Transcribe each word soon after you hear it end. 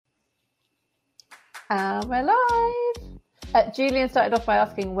We're live. Julian started off by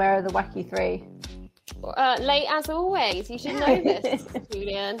asking, where are the wacky three? Late as always. You should know this,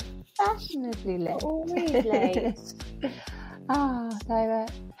 Julian. Fashionably late. Always late. Hello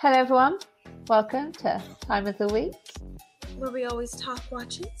everyone. Welcome to Time of the Week, where we always talk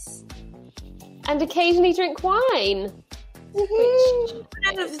watches. And occasionally drink wine. Which 1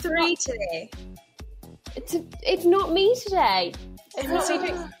 out of 3 today. It's not me today. It's not me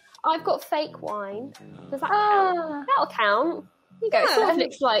drinks. I've got fake wine. Does that count? That'll count. You go. Yeah. Sort of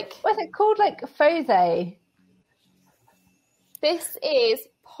looks like. What's it called? Like Fosé? This is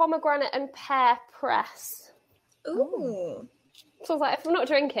pomegranate and pear press. Ooh. So I was like, if I'm not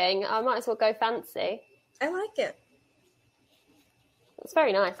drinking, I might as well go fancy. I like it. It's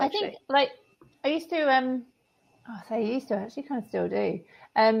very nice, actually. I think, like, I used to, actually kind of still do.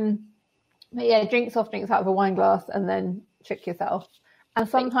 But yeah, drink soft drinks out of a wine glass and then trick yourself. And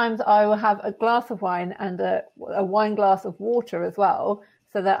sometimes I will have a glass of wine and a wine glass of water as well.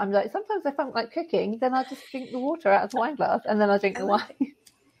 So that I'm like, sometimes if I'm like cooking, then I'll just drink the water out of the wine glass and then I'll drink the wine.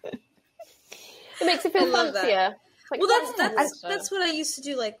 It makes it feel fancier. Like, well, that's what I used to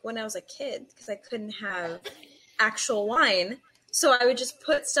do, like when I was a kid, because I couldn't have actual wine. So I would just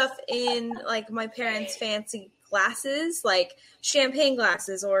put stuff in like my parents' fancy glasses, like champagne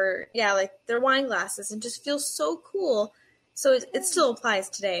glasses, or like their wine glasses, and just feel so cool. So it still applies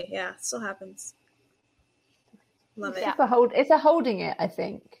today. Yeah, it still happens. Love it. Yeah. It's a holding it, I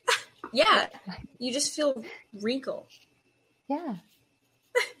think. Yeah, you just feel regal. Yeah.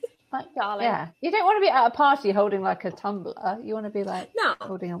 Like, darling. Yeah, you don't want to be at a party holding like a tumbler. You want to be like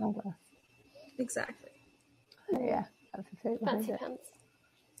holding a wine glass. Exactly. So, yeah, that's exactly Fancy pants.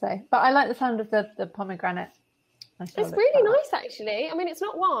 So, but I like the sound of the pomegranate. It's really nice, actually. I mean, it's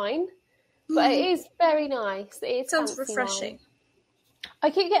not wine, but it is very nice. It sounds refreshing. Wine. I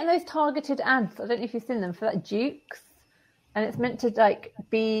keep getting those targeted ads. I don't know if you've seen them for like Dukes, and it's meant to like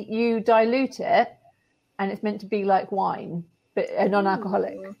be you dilute it, and it's meant to be like wine, but a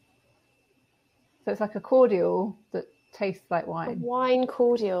non-alcoholic. Ooh. So it's like a cordial that tastes like wine. A wine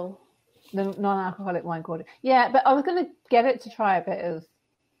cordial. The non-alcoholic wine cordial. Yeah, but I was going to get it to try it, but it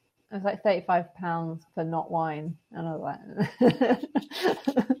was like £35 for not wine. And I was like...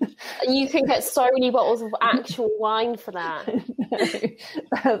 You can get so many bottles of actual wine for that. No,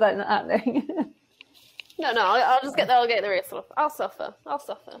 I was like, not happening. No, I'll get the real stuff. I'll suffer.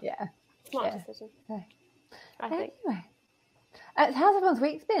 Yeah. Smart decision. Okay. I think. Anyway. How's everyone's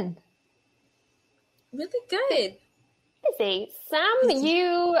week's been? Really good. Busy. Sam,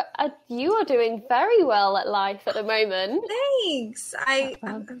 you are doing very well at life at the moment. Thanks.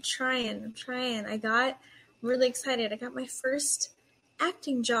 I'm trying. I got really excited. I got my first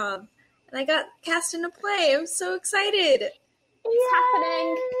acting job, and I got cast in a play. I'm so excited. It's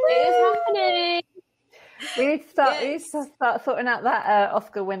happening. It is happening. We need to start sorting out that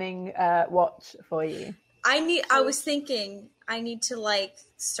Oscar-winning watch for you. I was thinking I need to like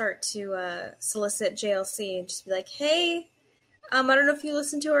start to solicit JLC and just be like, hey, I don't know if you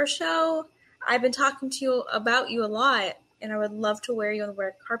listen to our show. I've been talking to you about you a lot, and I would love to wear you on the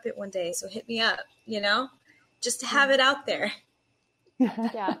red carpet one day. So hit me up, just to have it out there.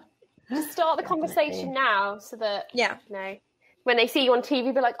 Yeah. Just start the conversation now so that, when they see you on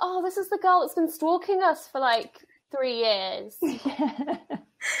TV, be like, oh, this is the girl that's been stalking us for like 3 years.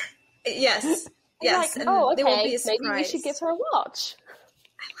 Yes. Yes. Like, and okay, they won't be maybe we should give her a watch.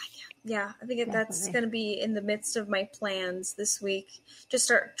 I like it. Yeah, I think that's going to be in the midst of my plans this week. Just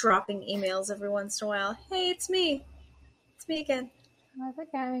start dropping emails every once in a while. Hey, it's me. It's me again. How's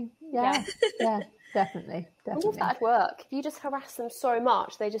it going? Yeah. Yeah, definitely. I wonder if that'd work. If you just harass them so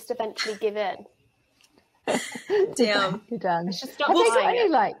much, they just eventually give in. Damn. You're done. Have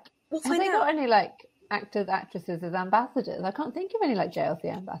they got any like actors, actresses as ambassadors? I can't think of any like JLC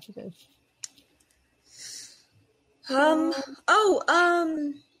ambassadors.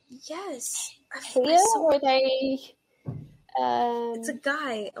 Yes. Were they? It's a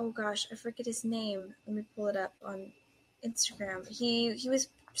guy. Oh gosh, I forget his name. Let me pull it up on Instagram. He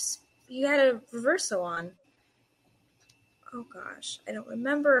had a reverso on. Oh gosh, I don't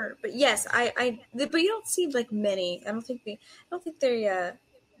remember. But yes, but you don't see like many. I don't think they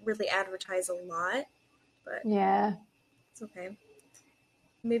really advertise a lot. But yeah, it's okay.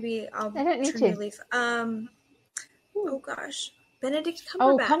 Maybe I'll I don't need turn to. leaf. Oh gosh, Benedict Cumberbatch.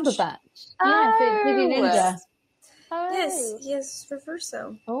 Oh, Cumberbatch. Yeah, Vivi Ninja. Oh. Yes, he has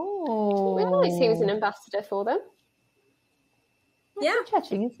reverso. Oh, realised he was an ambassador for them. Yeah,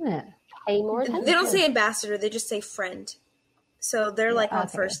 touching, isn't it? Pay more attention. They don't say ambassador; they just say friend. So they're like on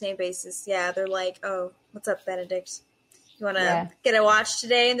first name basis. Yeah, they're like, "Oh, what's up, Benedict? You want to get a watch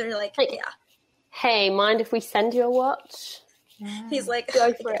today?" And they're like, "Yeah." hey, mind if we send you a watch? Yeah. He's like,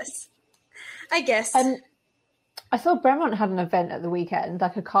 Go for it. I guess. I saw Bremont had an event at the weekend,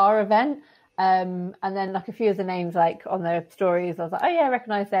 like a car event. And then like a few of the names like on their stories, I was like, oh yeah, I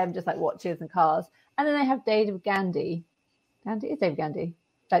recognise them, just like watches and cars. And then they have David Gandy. Gandy is David Gandy,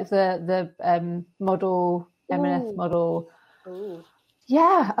 like the model, M&S model. Ooh.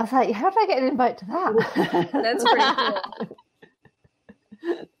 Yeah, I was like, how did I get an invite to that? That's pretty cool.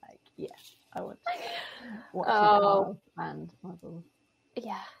 Like, yes, I want to watch cars and models.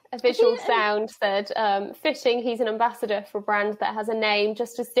 Yeah, a visual sound said, fitting he's an ambassador for a brand that has a name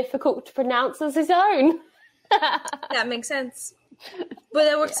just as difficult to pronounce as his own. That makes sense. But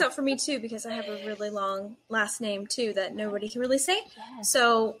that works out for me too, because I have a really long last name too that nobody can really say. Yeah.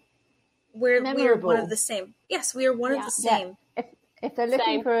 So we're one of the same. Yes, we are one of the same. Yeah. If they're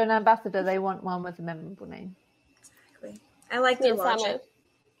looking for an ambassador, they want one with a memorable name. Exactly. I like the logic.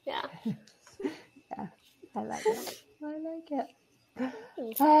 Yeah. Yeah, I like it. I like it.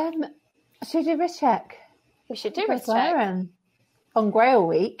 Should we do wrist check? We should do wrist check. On Grail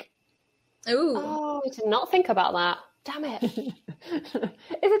Week. Ooh. Oh, I did not think about that. Damn it. It's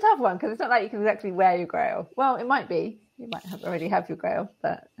a tough one because it's not like you can exactly wear your Grail. Well, it might be. You might already have your Grail,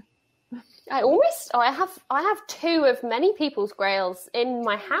 but I have two of many people's Grails in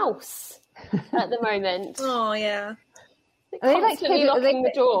my house at the moment. Oh yeah. They're constantly locking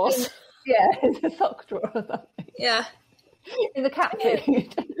the doors. Yeah, it's a sock drawer or something. Yeah. In the cat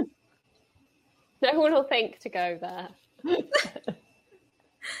food. No one will think to go there.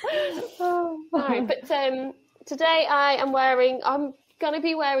 No, but today I'm going to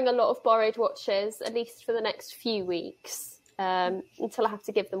be wearing a lot of borrowed watches, at least for the next few weeks, until I have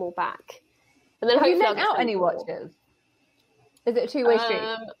to give them all back. And then have you lent out any watches? Is it a two-way street?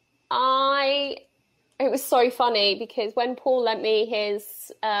 It was so funny because when Paul lent me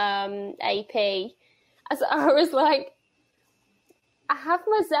his AP, I was like, I have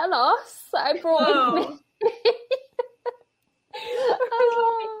my Zelos that I brought with me.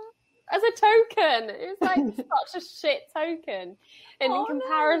 As a token. It was like such a shit token in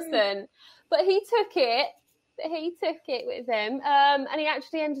comparison. No. But he took it with him, and he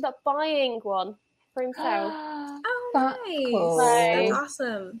actually ended up buying one for himself. Oh, that's nice. Cool. So, that's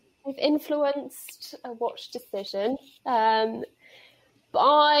awesome. I've influenced a watch decision. But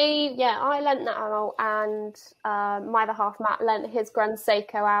I lent that out, and my other half, Matt, lent his Grand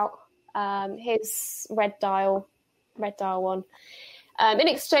Seiko out, his red dial one, in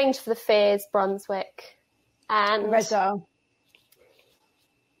exchange for the Fears Brunswick and red dial.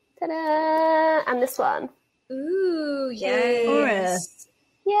 Ta-da! And this one. Ooh, yes. Oris.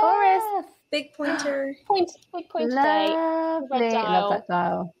 Yes. Oris. Big pointer. Big pointer day. Lovely. I love that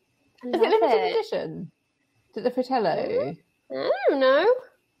dial. Is it limited edition? Is it the Fratello? I don't know.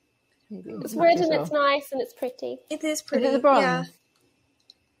 Maybe. It's red and it's nice and it's pretty. It is pretty. Is it the bronze? Yeah.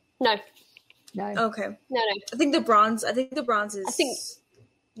 No. Okay. No. I think the bronze is.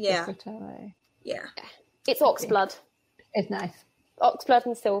 Yeah. The Fratello. Yeah. It's oxblood. It's nice. Oxblood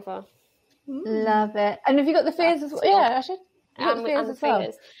and silver. Love it. And have you got the Fears as well? Yeah, I should. And the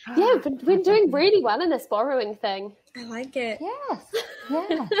Fears. Yeah, we've been doing really well in this borrowing thing. I like it. Yes.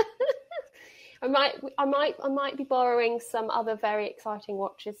 Yeah. I might be borrowing some other very exciting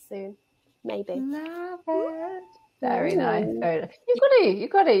watches soon. Maybe. Love it. Very nice. Very nice. You've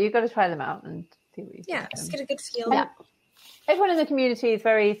got to try them out and see what you think. Yeah, just get a good feel. Yeah. Everyone in the community is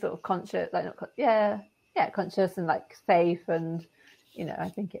very sort of conscious, like conscious and like safe, and I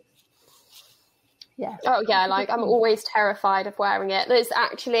think it's Oh yeah, like I'm always terrified of wearing it. There's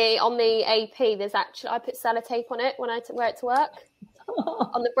actually on the AP. I put sellotape on it when I wear it to work.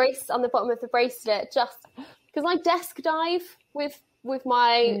 On the bottom of the bracelet, just because I desk dive with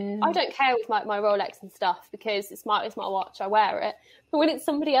my I don't care with my Rolex and stuff because it's my watch, I wear it. But when it's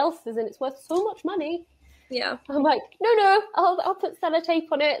somebody else's and it's worth so much money, I'm like, no, I'll put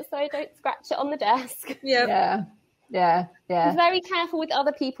sellotape on it so I don't scratch it on the desk. Yeah. I'm very careful with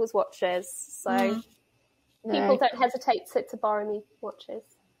other people's watches, so people don't hesitate to borrow me watches.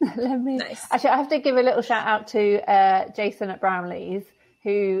 Nice. Actually, I have to give a little shout out to Jason at Brownlees,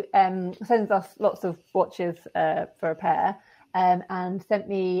 who sends us lots of watches for a pair, and sent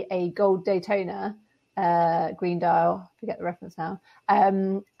me a gold Daytona green dial. I forget the reference now.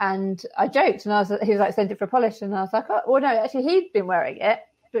 And I joked, and he was like, sent it for polish, and I was like, oh, well, no, actually, he'd been wearing it,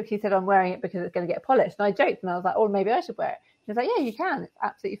 but he said, I'm wearing it because it's going to get polished. And I joked, and I was like, oh, maybe I should wear it. He was like, yeah, you can. It's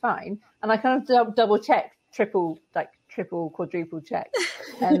absolutely fine. And I kind of double checked, triple, quadruple check.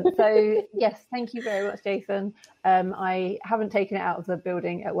 So yes, thank you very much, Jason. I haven't taken it out of the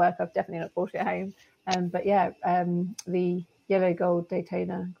building at work. I've definitely not brought it home. But the yellow gold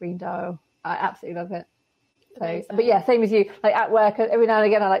Daytona green dial, I absolutely love it. So, Amazing. but yeah, same as you. Like at work, every now and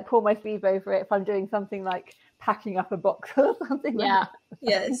again, I like pull my sleeve over it if I'm doing something like packing up a box or something. Yeah. Like that.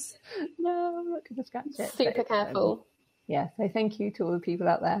 Yes. No, I'm not going to scratch it. Super But, careful. yeah. So thank you to all the people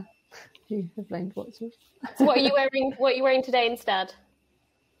out there who have loaned watches. So what are you wearing? What are you wearing today instead?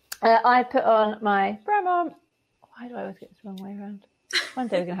 I put on my Bremont. Why do I always get this the wrong way around? One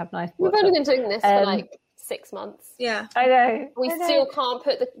day we're going to have nice. We've only been doing this for like 6 months. Yeah. I know. We still can't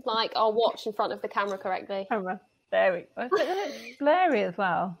put our watch in front of the camera correctly. Camera. There we go. It's blurry as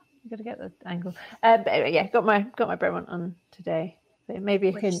well. You've got to get the angle. But anyway, yeah, got my Bremont on today. So maybe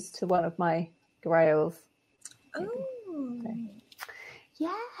a hint to one of my grails. Oh. So,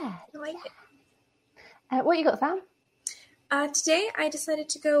 yeah. I like it. What you got, Sam? Today I decided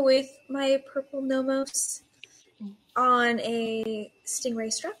to go with my purple Nomos on a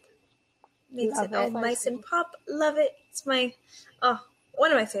Stingray strap. Makes it all nice and pop. Love it. It's one of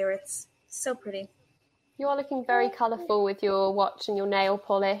my favorites. So pretty. You are looking very colourful with your watch and your nail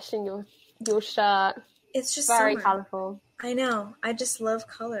polish and your shirt. It's just very summer. colourful. I know. I just love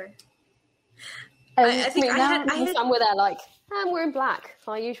color. I think I had some were there like, I'm wearing black,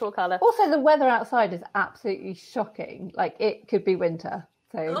 our usual colour. Also, the weather outside is absolutely shocking. Like, it could be winter.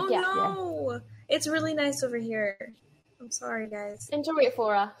 So, Oh no! It's really nice over here. I'm sorry, guys. Enjoy it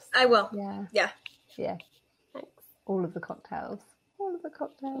for us. I will. Yeah. Yeah. Yeah. Thanks. All of the cocktails.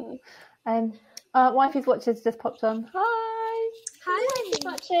 Wifey's watches just popped on. Hi. Hi.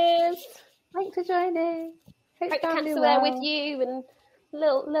 Watches. Thanks for joining. Hope the cats are there with you and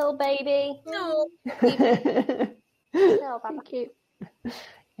little baby. No. Little Baba. Cute.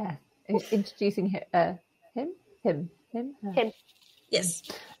 Yeah. Introducing him. Yes.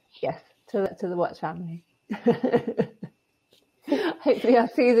 Yes. To the watch family. Hopefully our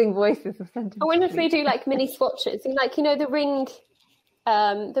soothing voices have sent him. I wonder if they do like mini swatches and like the ring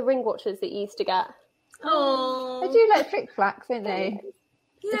watches that you used to get. Oh. They do like flick flacks, don't they?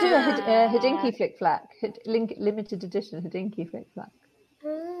 Yeah. They do a Hodinkee flick flack, limited edition Hodinkee flick flack.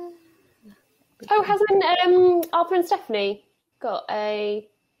 Oh, hasn't Arthur and Stephanie got a?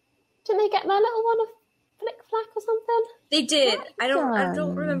 Didn't they get their little one of flick flack or something? They did. I don't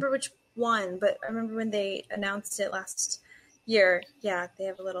done. remember which one, but I remember when they announced it last year. Yeah, they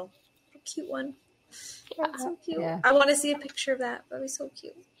have a little cute one. That's so cute. Yeah. I want to see a picture of that. That'd be so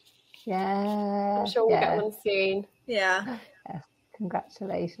cute. Yeah. I'm sure we'll get one soon. Yeah.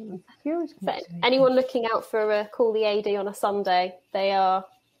 Congratulations. Huge So congratulations. anyone looking out for a Call the AD on a Sunday, they are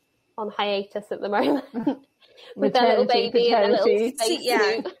on hiatus at the moment with their little baby and their little space Yeah.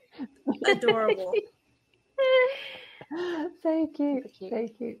 suit. Adorable. So cute. So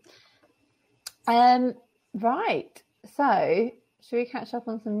cute. Right. So, should we catch up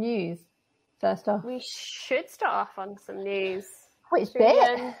on some news first off? We should start off on some news. Which Should we,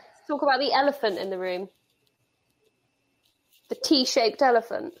 bit? talk about the elephant in the room. The T-shaped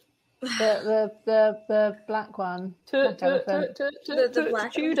elephant. The black one. Black elephant. The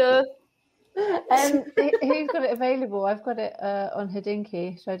black Tudor. Who's got it available? I've got it on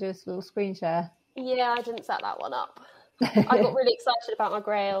Hodinkee. Should I do a little screen share? Yeah, I didn't set that one up. I got really excited about my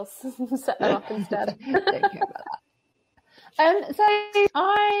grails. Set them up instead. Don't care about that. So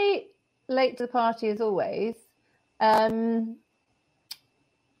I, late to the party as always, saw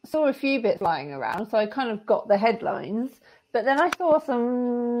a few bits flying around, so I kind of got the headlines. But then I saw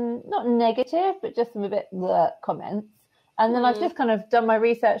some, not negative, but just some a bit bleh comments. And then I've just kind of done my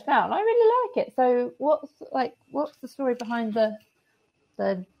research now, and I really like it. So what's the story behind the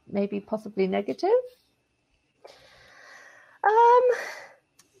maybe possibly negative? I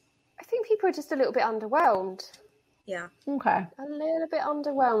think people are just a little bit underwhelmed. Yeah. Okay. A little bit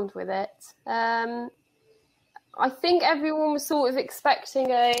underwhelmed with it. I think everyone was sort of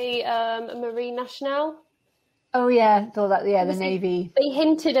expecting a Marine Nationale. Oh yeah, saw that. Yeah, the Navy. They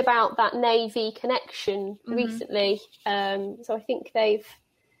hinted about that Navy connection recently, so I think people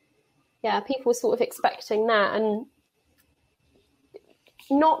were sort of expecting that, and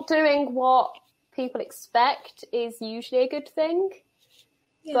not doing what people expect is usually a good thing.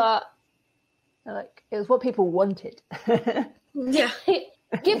 Yeah. But It was what people wanted. Yeah.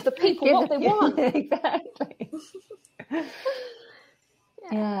 give the people what they want. Exactly.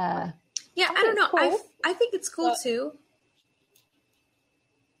 Yeah. Yeah, I don't know. Cool. I think it's cool too.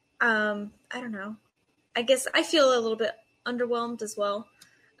 I don't know. I guess I feel a little bit underwhelmed as well.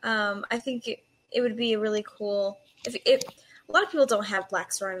 I think it would be a really cool if a lot of people don't have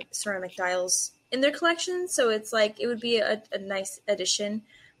black ceramic dials in their collection, so it's like it would be a nice addition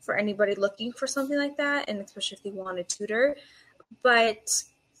for anybody looking for something like that, and especially if they want a Tudor. But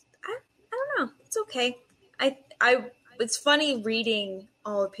I don't know. It's okay. it's funny reading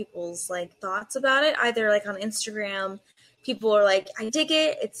all of people's like thoughts about it. Either like on Instagram, people are like, I dig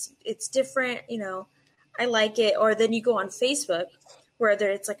it. It's different. You know, I like it. Or then you go on Facebook where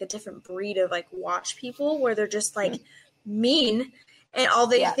it's like a different breed of like watch people where they're just like mean. And all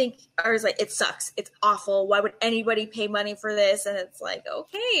they think is like, it sucks. It's awful. Why would anybody pay money for this? And it's like,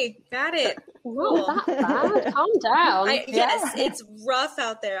 okay, got it. Cool. Not that bad. Calm down. Yes, it's rough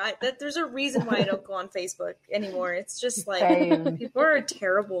out there. There's a reason why I don't go on Facebook anymore. It's just like people are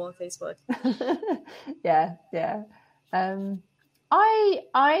terrible on Facebook. Yeah.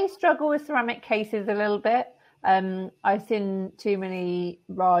 I struggle with ceramic cases a little bit. I've seen too many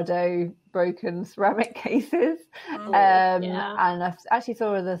Rado broken ceramic cases, and I actually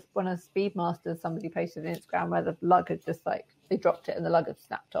saw one of Speedmasters. Somebody posted on Instagram where the lug had just like they dropped it and the lug had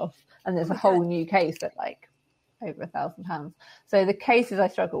snapped off, and there's a whole new case at like over £1,000. So the cases I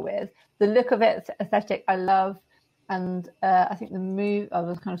struggle with. The look of it, aesthetic, I love, and I think the move. I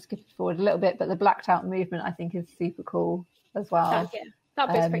was kind of skipping forward a little bit, but the blacked out movement I think is super cool as well.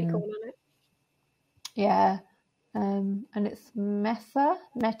 That bit's pretty cool, isn't it? Yeah. And it's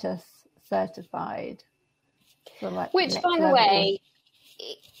Metis certified. So like which, by the way,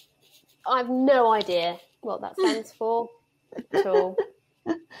 I have no idea what that stands for at all.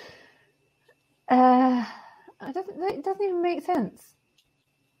 It doesn't even make sense.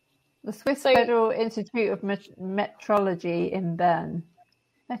 The Swiss Federal Institute of Metrology in Bern.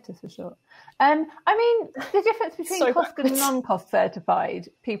 Metis for short. I mean, the difference between cost and non-cost certified,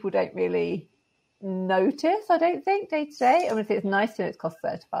 people don't really notice, I don't think, day to day. Obviously it's nice to know it's cost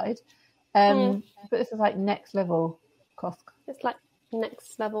certified, but this is like next level cost. It's like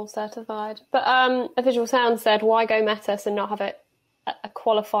next level certified. But a Visual Sound said, why go Metis and not have it a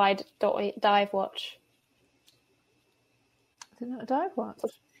qualified dive watch? Is it not a dive watch?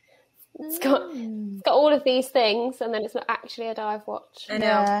 It's got all of these things, and then it's not actually a dive watch. I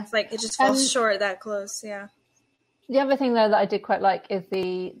know. It's like it just falls short that close. Yeah. The other thing though that I did quite like is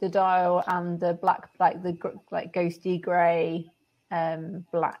the dial and the black, like the like ghosty grey,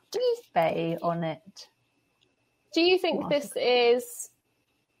 black bay on it. Do you think this is?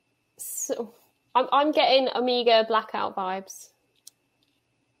 I'm getting Omega Blackout vibes.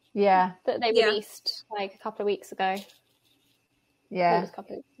 Yeah, that they released like a couple of weeks ago. Yeah,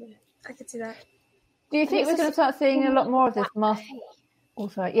 I could see that. Do you think we're going to start seeing a lot more of this master?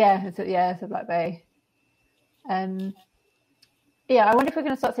 Also, it's a black bay. I wonder if we're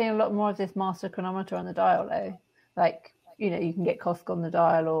going to start seeing a lot more of this master chronometer on the dial, though. Like, you can get COSC on the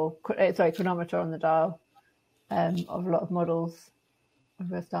dial, or chronometer on the dial of a lot of models. We're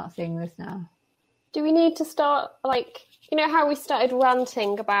going to start seeing this now. Do we need to start, like, how we started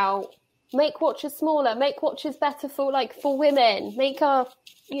ranting about make watches smaller, make watches better for women, make our,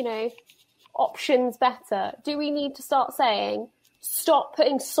 options better? Do we need to start saying, stop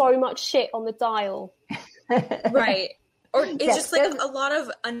putting so much shit on the dial? Right. Or it's just like a lot of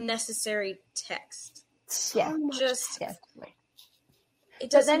unnecessary text. It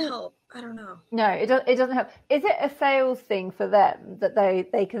doesn't help. I don't know. No, it doesn't help. Is it a sales thing for them that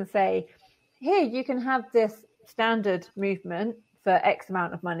they can say, here, you can have this standard movement for X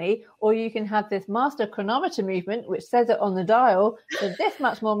amount of money, or you can have this master chronometer movement, which says it on the dial, for this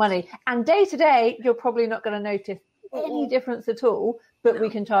much more money. And day to day, you're probably not going to notice any difference at all, but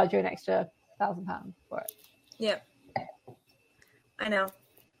we can charge you an extra £1,000 for it. Yep. I know.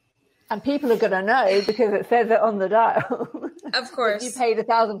 And people are going to know because it says it on the dial. Of course. You paid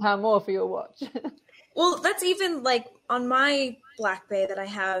 £1,000 more for your watch. Well, that's even like on my Black Bay that I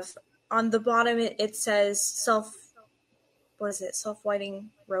have, on the bottom it says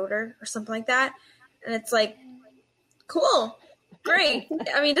self-winding rotor or something like that. And it's like, cool. Great.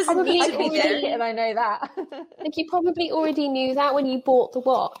 I mean, it doesn't need to be there. And I know that. Like, you probably already knew that when you bought the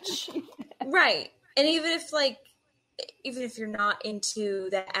watch. Right. And even if you're not into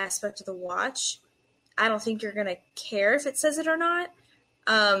that aspect of the watch, I don't think you're going to care if it says it or not.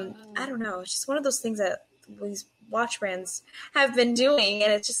 I don't know. It's just one of those things that these watch brands have been doing.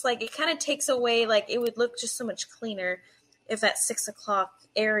 And it's just like, it kind of takes away, like, it would look just so much cleaner if that 6 o'clock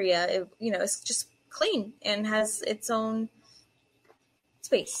area, it's just clean and has its own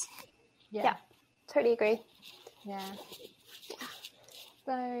space. Yeah, totally agree. Yeah.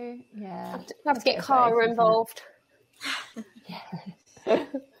 So, yeah. Have to get Cara involved. Yeah,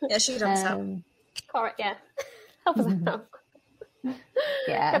 she could help us out. Cara, yeah. Help us out.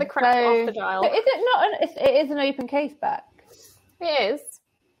 Yeah. Get the crap off the dial. Is it not? It is an open case back. It is.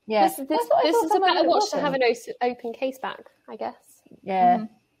 Yeah. This is a better watch to have an open case back, I guess. Yeah.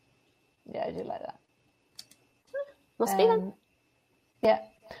 Mm-hmm. Yeah, I do like that. Must be then. Yeah.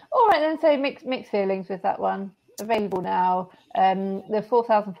 All right then. So mixed feelings with that one. available now. They're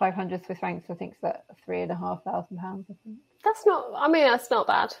 4,500 Swiss francs. I think it's £3,500. I think. That's not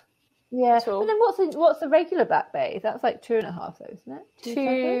bad. Yeah. At all. But then what's the regular Black Bay? That's like 2.5 though, isn't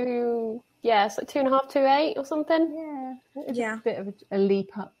it? Yeah, it's like 2.5, 2.8 or something. Yeah. It's Yeah. a bit of a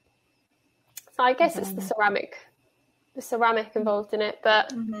leap up. So I guess it's the ceramic involved in it,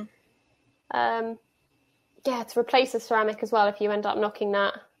 but yeah, to replace the ceramic as well, if you end up knocking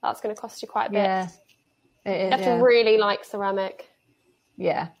that's going to cost you quite a bit. Yeah. It is, You have to really like ceramic.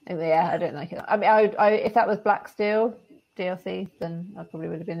 Yeah, I don't like it. I mean, I if that was black steel DLC, then I probably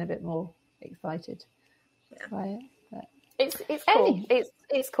would have been a bit more excited by it. But... It's cool.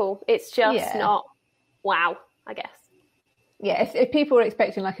 It's cool. It's just not wow, I guess. Yeah, if people were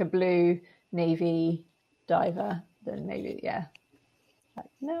expecting like a blue navy diver, then maybe like,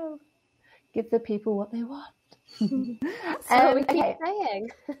 no, give the people what they want. So we keep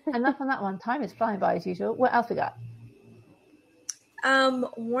saying. Enough on that one. Time is flying by as usual. What else we got?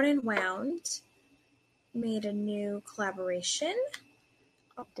 Worn and Wound made a new collaboration.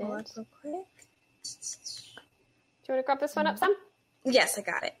 I'll pull it real quick. Do you want to grab this one up, Sam? Yes, I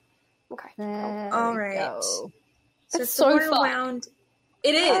got it. Okay. All right. Go. So it's so Worn and fun. Wound.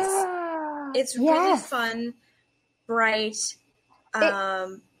 It is. It's really fun, bright. Yeah.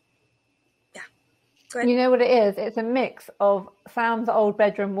 Go ahead. You know what it is? It's a mix of Sam's old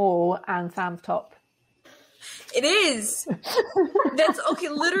bedroom wall and Sam's top. It is. That's okay.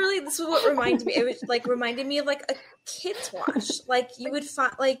 Literally, this is what reminded me. It was like reminded me of like a kid's wash. Like you would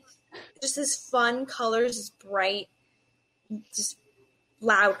find like just this fun colors, just bright, just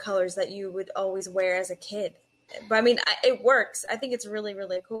loud colors that you would always wear as a kid. But I mean, it works. I think it's really,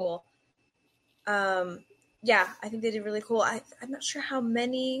 really cool. Yeah, I think they did really cool. I'm not sure how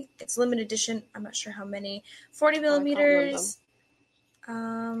many. It's limited edition. I'm not sure how many. 40 millimeters.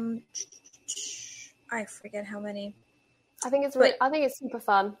 I forget how many. I think it's super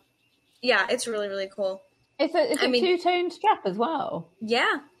fun. Yeah, it's really, really cool. It's a two-tone strap as well.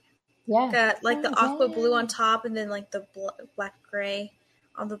 Yeah. Yeah. Got the aqua blue on top and then like the black gray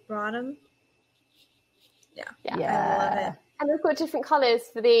on the bottom. Yeah. I love it. And they've got different colours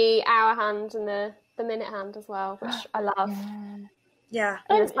for the hour hand and the minute hand as well, which I love. Yeah.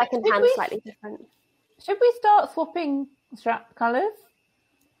 And the second hand slightly different. Should we start swapping strap colours?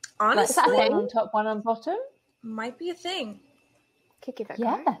 Honestly, like one on top, one on bottom. Might be a thing. Could give it a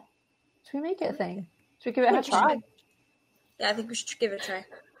go. go. Should we make it a thing? Should we give it a try? Yeah, I think we should give it a try.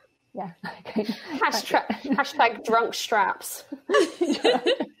 Yeah. Okay. Hashtag drunk straps.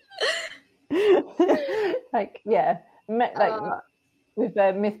 With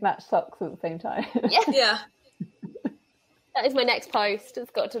mismatched socks at the same time. Yeah. That is my next post. It's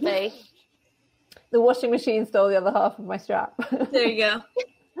got to be. The washing machine stole the other half of my strap. There you go.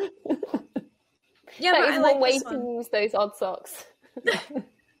 Yeah, that but is I like one way this to one. use those odd socks. No,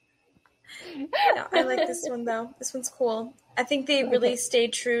 I like this one though. This one's cool. I think they really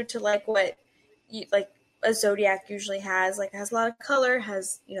stayed true to like what a Zodiac usually has. Like it has a lot of color,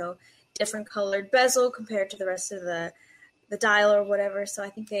 has different colored bezel compared to the rest of the dial or whatever. So I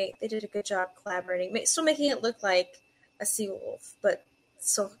think they did a good job collaborating, still making it look like a sea wolf, but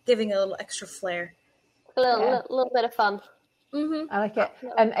still giving a little extra flair. A little bit of fun. Mm-hmm. I like it.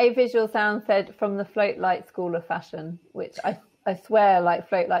 A Visual Sound said from the Float Light School of Fashion, which I swear like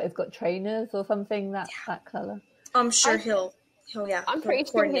Float Light has got trainers or something that colour. I'm sure I'm pretty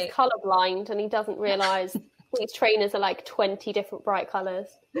sure he's colourblind and he doesn't realise these trainers are like 20 different bright colours.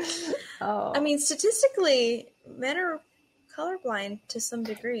 Oh. I mean, statistically, men are colorblind to some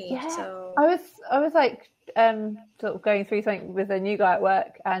degree. Yeah. So I was like sort of going through something with a new guy at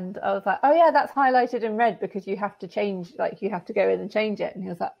work, and I was like, oh yeah, that's highlighted in red because you have to change, like you have to go in and change it. And he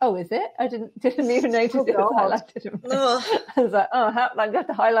was like, oh, is it? I didn't even notice it was highlighted in red. I was like, oh, you have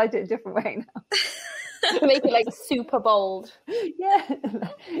to highlight it a different way now. Make it like super bold. Yeah, you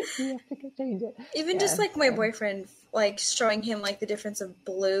have to go change it. Even just like my boyfriend, like showing him like the difference of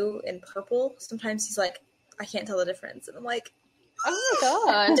blue and purple. Sometimes he's like, I can't tell the difference, and I'm like, oh my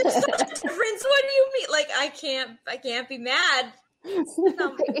god, there's no difference. What do you mean? Like I can't be mad. He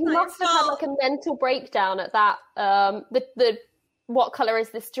must have had like a mental breakdown at that. The what color is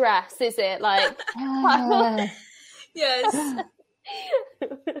this dress? Is it like? Yes.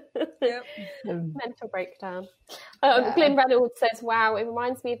 Yep. Mental breakdown. Glyn Reynolds says, wow, it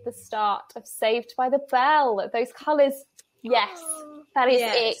reminds me of the start of Saved by the Bell. Those colours, yes, that is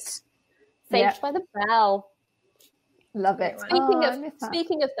it. Saved by the Bell. Love it.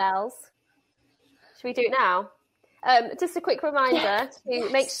 Speaking of bells, should we do it now? Just a quick reminder to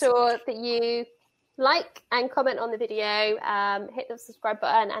make sure that you like and comment on the video. Hit the subscribe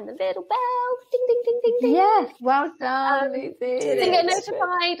button and the little bell. Ding, ding, ding, ding, ding. Yes, well done, Lucy. To get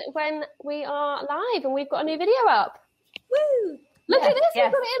notified when we are live and we've got a new video up. Woo! Look at this, yes.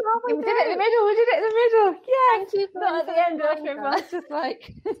 we've got it in halfway We did it in the middle. We did it in the middle. Yeah. Thank you for Not at the end after reminding everyone's just like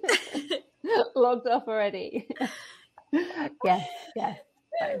logged off already. Yes.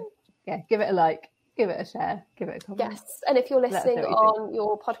 So, yeah, give it a like, give it a share, give it a comment. Yes, and if you're Let us know listening what you on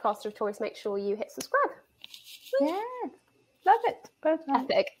your podcast of choice, make sure you hit subscribe. Yeah, love it. Well done.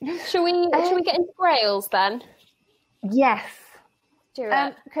 Epic. Shall we get into grails then? Yes. Do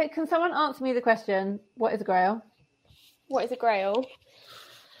it. Okay, can someone answer me the question, what is a grail? What is a grail?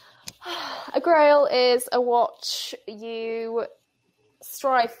 A grail is a watch you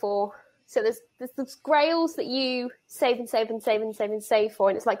strive for. So there's grails that you save for,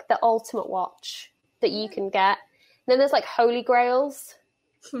 and it's like the ultimate watch that you can get. And then there's like holy grails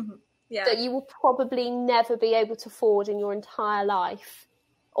that you will probably never be able to afford in your entire life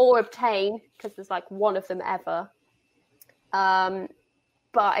or obtain, because there's like one of them ever. But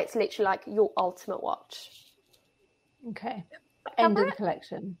it's literally like your ultimate watch. Okay. End of the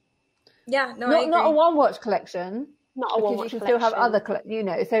collection. Yeah, no, I agree. Not a one watch collection. Not a one watch you can collection. still have other,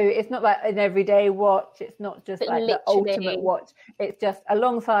 so it's not like an everyday watch. It's not just like the ultimate watch. It's just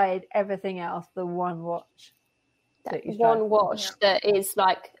alongside everything else, the one watch. That one watch that is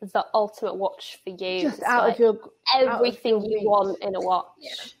like the ultimate watch for you. Just it's out like of your everything out of your you reach. want in a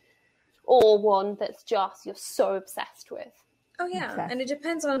watch, or one that's just you're so obsessed with. Oh yeah, Exactly. and it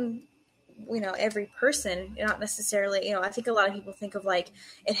depends on every person. Not necessarily. I think a lot of people think of like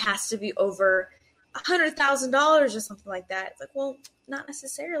it has to be over $100,000 or something like that. It's like, well, not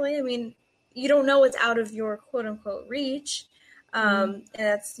necessarily. I mean, you don't know what's out of your quote unquote reach. And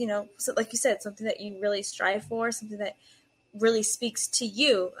that's, so like you said, something that you really strive for, something that really speaks to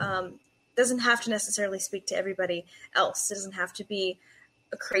you. Doesn't have to necessarily speak to everybody else. It doesn't have to be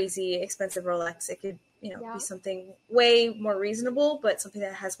a crazy expensive Rolex. It could, be something way more reasonable, but something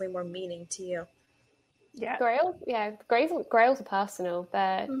that has way more meaning to you. Yeah. Grails are personal.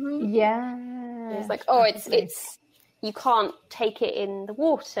 They're Yeah. it's like, it's you can't take it in the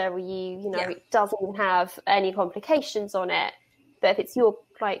water, or it doesn't even have any complications on it. But if it's your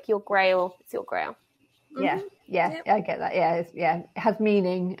grail, it's your grail. Yeah, I get that. It has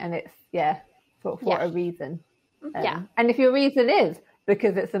meaning, and it's for a reason. And if your reason is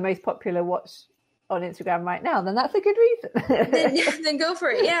because it's the most popular watch on Instagram right now, then that's a good reason. then go for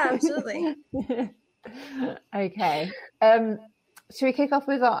it. Yeah, absolutely. Okay. Should we kick off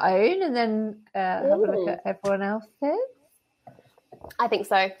with our own and then have a look at everyone else's? I think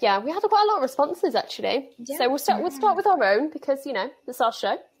so. Yeah, we had quite a lot of responses actually. Yeah. So we'll start with our own because this is our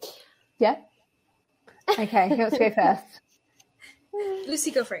show. Yeah. Okay, who wants to go first?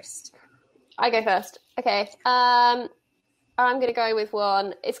 Lucy, go first. I go first. Okay. I'm going to go with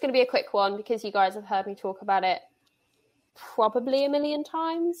one. It's going to be a quick one because you guys have heard me talk about it probably a million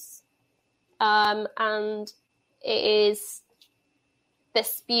times. And it is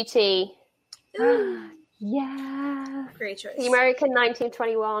this beauty. Yeah. Great choice. The American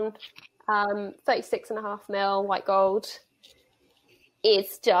 1921 36.5 mil white gold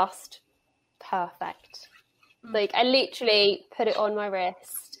is just perfect. Like, I literally put it on my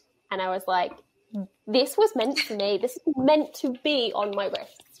wrist and I was like, this was meant for me. This is meant to be on my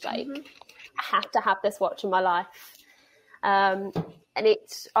wrist. Like, I have to have this watch in my life. And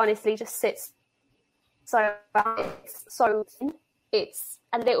it honestly just sits so thin. It's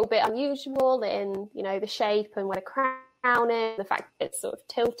a little bit unusual in, the shape and where the crown is, the fact that it's sort of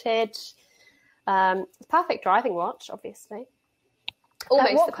tilted. It's a perfect driving watch, obviously.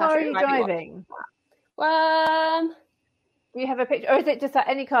 Almost what car are you driving? Do you have a picture, or is it just like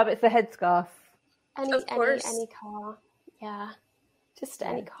any car but it's the headscarf? Of course. Any car. Yeah. Just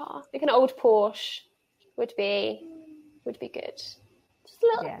any car. Like an old Porsche would be good. Just a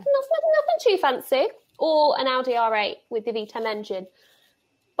little, nothing too fancy. Or an Audi R8 with the V10 engine.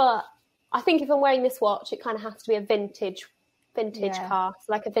 But I think if I'm wearing this watch, it kind of has to be a vintage car, so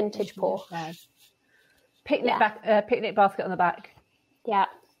like a vintage Porsche. Picnic basket on the back. Yeah.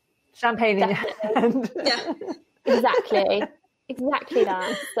 Champagne Definitely. in your hand. Yeah. Exactly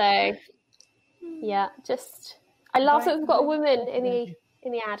that. So, yeah, I love that we've got a woman in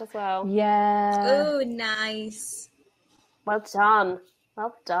the ad as well. Yeah. Oh, nice. Well done.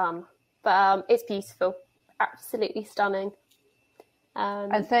 But it's beautiful, absolutely stunning.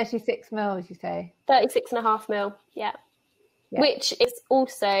 And 36 mil, you say? 36.5 mil, yeah. Which is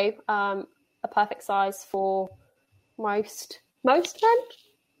also a perfect size for most men.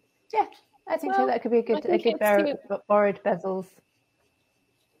 Yeah, I think so. That could be a good pair of borrowed bezels.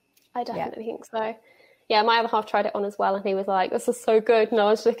 I definitely think so. Yeah, my other half tried it on as well, and he was like, "This is so good." And I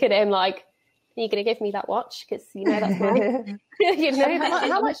was looking at him like, "Are you going to give me that watch? Because you know that's mine." You know,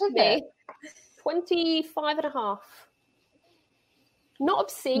 how much is it? 25.5. Not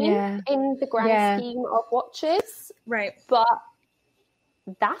obscene in the grand scheme of watches, right? But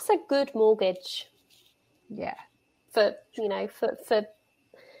that's a good mortgage. Yeah. For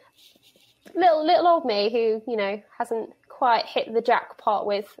little old me who hasn't quite hit the jackpot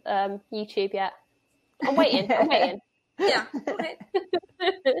with YouTube yet. I'm waiting. Yeah. Okay.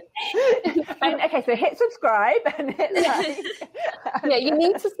 Okay, so hit subscribe and hit like. Yeah, you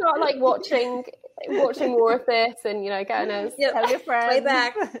need to start like watching more of this, and getting us. Tell your friends. Play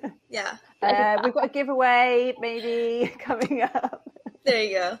back. Yeah. We've got a giveaway maybe coming up. There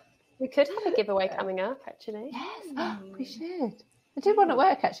you go. We could have a giveaway coming up, actually. Yes, we should. I did one at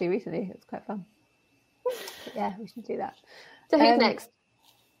work actually recently. It was quite fun. But yeah, we should do that. So who's next?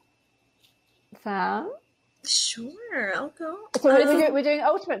 Sam? Sure, I'll go. So we're doing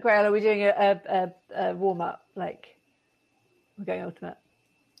Ultimate Grail, or are we doing a warm up? Like, we're going Ultimate.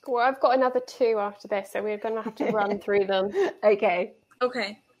 Well, I've got another 2 after this, so we're going to have to run through them. Okay.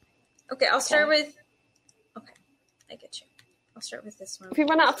 I'll start with. Okay, I get you. I'll start with this one. If we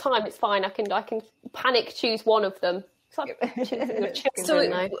run out of time, it's fine. I can panic choose one of them. So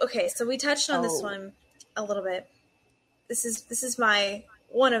we touched on this one a little bit. This is my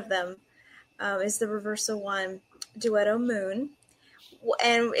one of them. Is the Reverso One Duetto Moon.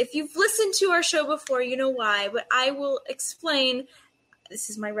 And if you've listened to our show before, you know why, but I will explain. This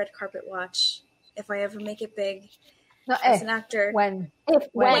is my red carpet watch. If I ever make it big as an actor. When. It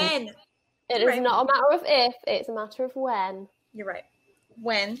is not a matter of if, it's a matter of when. You're right.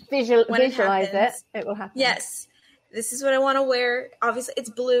 When visualize it will happen. Yes. This is what I want to wear. Obviously, it's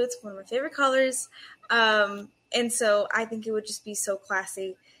blue. It's one of my favorite colors. And so I think it would just be so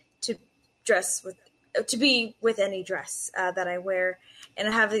classy to be with any dress that I wear. And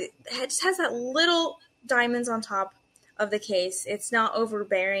it just has that little diamonds on top of the case. It's not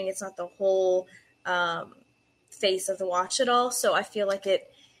overbearing. It's not the whole face of the watch at all. So I feel like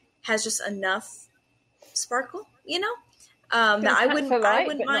it has just enough sparkle, that I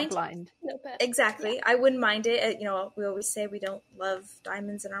wouldn't mind. Exactly. I wouldn't mind it. We always say we don't love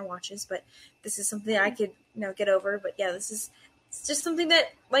diamonds in our watches, but this is something I could, get over. But yeah, it's just something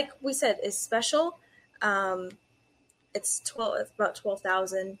that, like we said, is special. It's about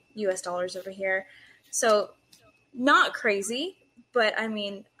 $12,000 US over here. So not crazy, but I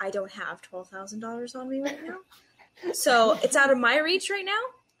mean, I don't have $12,000 on me right now. So it's out of my reach right now.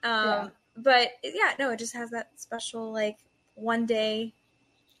 But yeah, no, it just has that special, like, one day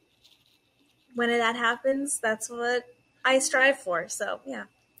when that happens, that's what I strive for. So yeah.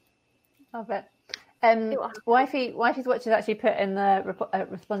 Love it. Wifey's watches actually put in the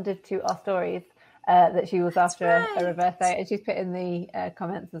responded to our stories that she was after a Reverso, and she's put in the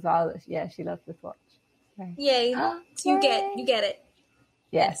comments as well that she loves this watch. So. Yay! You get it.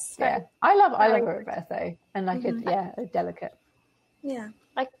 Yes. Yeah. I love a Reverso, and like a delicate. Yeah.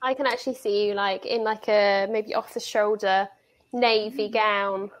 I can actually see you like in like a maybe off the shoulder navy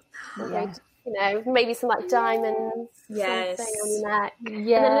gown. Maybe some like diamonds. Yes. On the neck.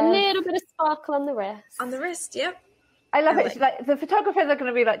 Yeah. And then a little bit of sparkle on the wrist. On the wrist, yep. I love it. Like the photographers are going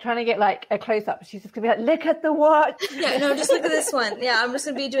to be like trying to get like a close up. She's just going to be like, look at the watch. Yeah, no, just look at this one. Yeah, I'm just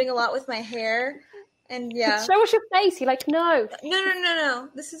going to be doing a lot with my hair. And yeah. Show us your face. You're like, no. No.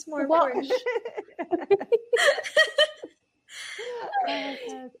 This is more important.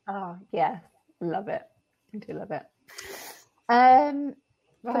 Oh, yeah. Love it. I do love it.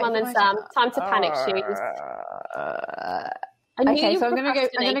 Right, come on then, Sam. Time to panic shoes. Okay, so I'm gonna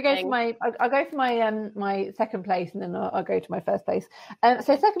go for my. I'll go for my my second place, and then I'll go to my first place. So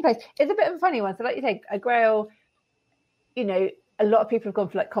second place is a bit of a funny one. So like you say, a Grail. A lot of people have gone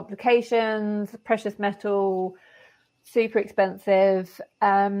for like complications, precious metal, super expensive.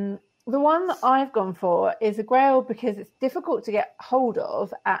 The one that I've gone for is a Grail because it's difficult to get hold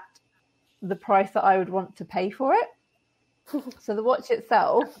of at the price that I would want to pay for it. So the watch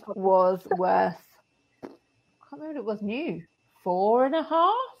itself was worth, I can't remember what it was new,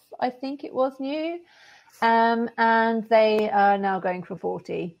 4.5, I think it was new. And they are now going for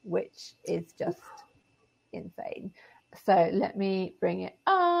 40, which is just insane. So let me bring it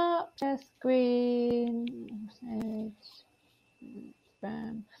up. Screen.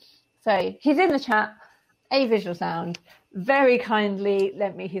 So he's in the chat. A Visual Sound very kindly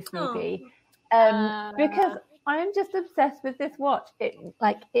lent me his Snoopy because I'm just obsessed with this watch.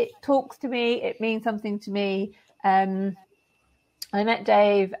 It talks to me. It means something to me. I met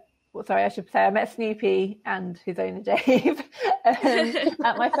Dave. Well, sorry, I should say I met Snoopy and his owner Dave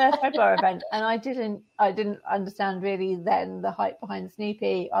at my first Red Bar event, and I didn't understand really then the hype behind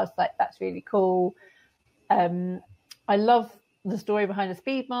Snoopy. I was like, that's really cool. I love the story behind the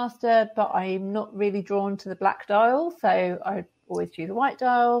Speedmaster, but I'm not really drawn to the black dial, so I always choose a white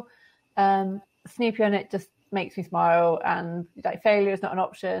dial. Snoopy on it just makes me smile, and like failure is not an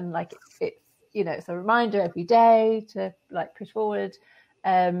option. Like it's it's a reminder every day to like push forward.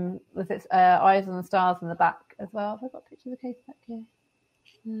 With its eyes on the stars in the back as well. Have I got pictures of the case back here?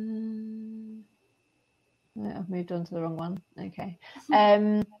 I've moved on to the wrong one. Okay.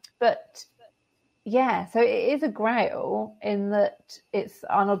 But yeah, so it is a grail in that it's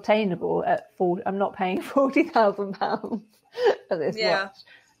unobtainable at 40. I'm not paying £40,000 for this watch.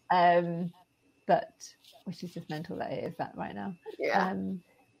 But which is just mental that it is that right now. Yeah.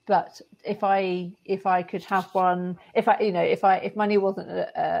 But if I could have one, if money wasn't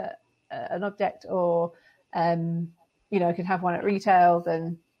an object, or I could have one at retail,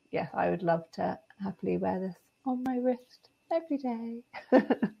 then yeah, I would love to happily wear this on my wrist every day. Yeah,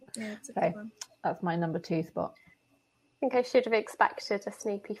 it's a good one. That's my number 2 spot. I think I should have expected a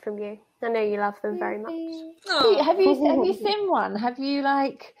Snoopy from you. I know you love them very much. Oh. Have you seen one? Have you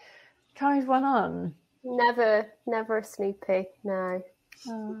tried one on? Never a Snoopy. No.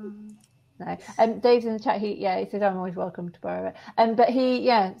 No. Dave's in the chat. He said I'm always welcome to borrow it. But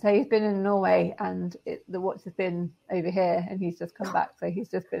so he's been in Norway, and the watch has been over here, and he's just come back. So he's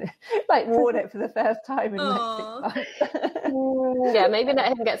just been worn it for the first time in 6 months. Yeah, maybe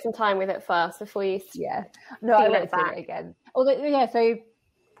let him get some time with it first before you. Yeah, no, I won't see it again. Although so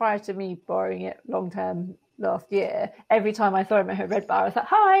prior to me borrowing it long term last year, every time I saw him at her Red Bar, I was like,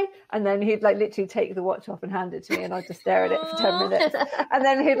 hi, and then he'd literally take the watch off and hand it to me, and I'd just stare at it for 10 minutes, and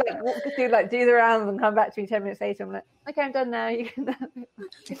then he'd do the rounds and come back to me 10 minutes later. I'm like, okay, I'm done now, you can back now.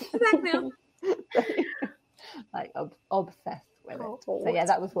 Obsessed with it. So yeah,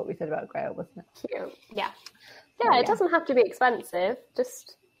 that was what we said about Grail, wasn't it? Cute. Yeah, it doesn't have to be expensive,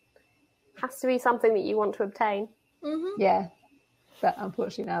 just has to be something that you want to obtain. Mm-hmm. Yeah, but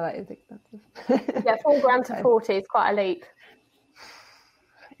unfortunately now that is expensive. Yeah, $4,000 to 40 is quite a leap.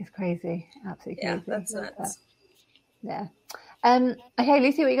 It's crazy, absolutely crazy. Yeah, that's nuts. Yeah. Okay,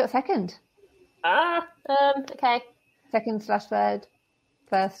 Lucy, what you got second? Okay. Second/third,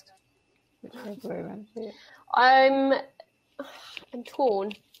 first. Whichever way around. I'm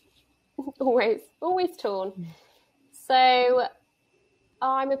torn. always torn. So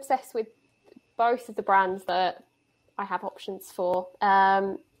I'm obsessed with both of the brands that I have options for,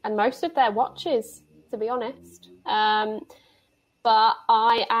 and most of their watches, to be honest. But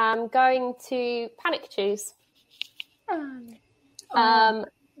I am going to panic choose and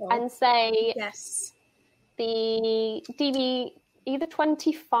say yes, the DB either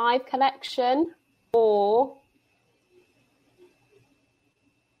 25 collection or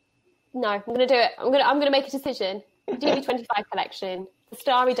no, I'm going to do it. I'm going to make a decision. DB 25 collection, the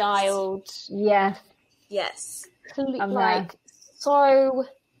starry dialed. Yes. So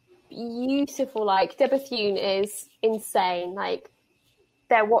beautiful. De Bethune is insane.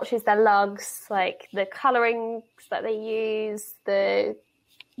 Their watches, their lugs, the colorings that they use, the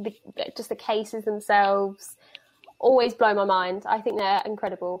just the cases themselves, always blow my mind. I think they're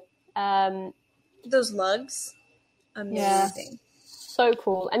incredible. Those lugs, amazing. So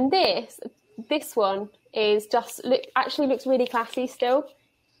cool. And this one is actually looks really classy still.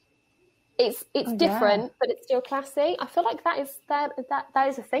 It's different, but it's still classy. I feel like that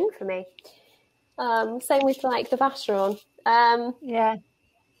is a thing for me. Same with the Vacheron.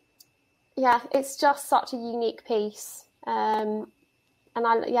 It's just such a unique piece. And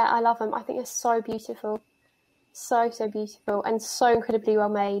I love them. I think they're so beautiful. So beautiful and so incredibly well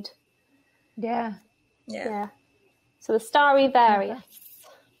made. Yeah. So the Starry Various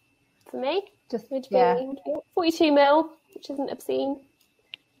for me just would be 42 mil, which isn't obscene.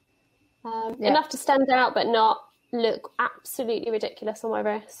 Enough to stand out, but not look absolutely ridiculous on my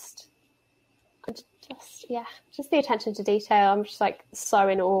wrist. And just the attention to detail. I'm just so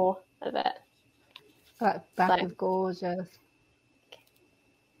in awe of it. That back is gorgeous.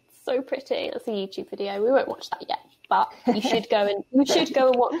 So pretty. That's a YouTube video. We won't watch that yet, but you should go and watch it.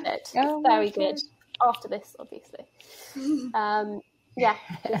 It's very good. After this, obviously.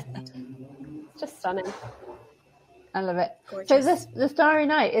 Just stunning. I love it. Gorgeous. So the Starry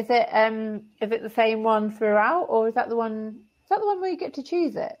Night, is it the same one throughout, or is that the one where you get to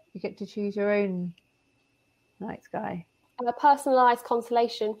choose it? You get to choose your own night sky. A personalised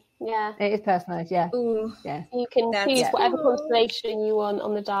constellation. Yeah. It is personalised, yeah. Ooh. Yeah. You can choose whatever constellation you want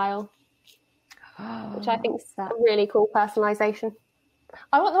on the dial, which I think is a really cool personalisation.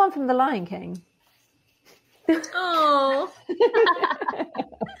 I want the one from The Lion King. Oh.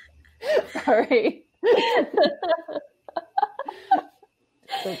 Sorry.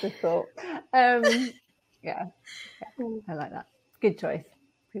 Just a thought. Yeah, I like that. Good choice.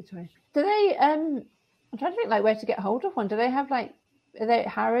 Good choice. Do they? I'm trying to think like where to get hold of one. Do they have like? Are they at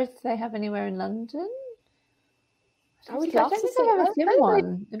Harrods? Do they have anywhere in London? I would I love don't to think see I've ever seen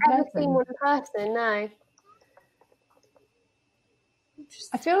one in Ever seen person. one in person? No.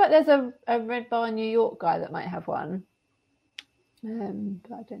 I feel like there's a Red Bar New York guy that might have one, but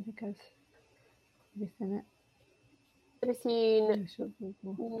I don't think I've seen it. I've seen I'm sure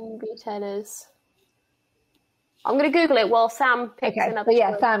people- retailers. I'm going to Google it while Sam picks Okay, another. so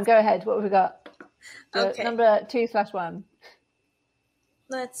yeah, choice. Sam, go ahead. What have we got? Okay. Number 2/1.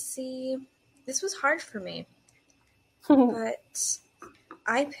 Let's see. This was hard for me, but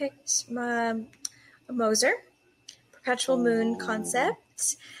I picked my Moser Perpetual Moon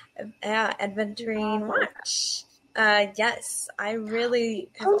Concept Adventuring Watch. Yes, I really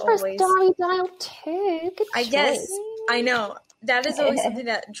have Contrast always. Diary Dial too. Good choice. Yes, I know. That is always something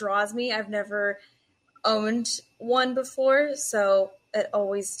that draws me. I've never owned one before, so it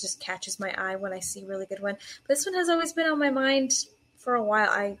always just catches my eye when I see a really good one. But this one has always been on my mind for a while.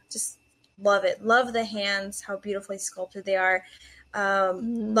 I just love it. Love the hands, how beautifully sculpted they are.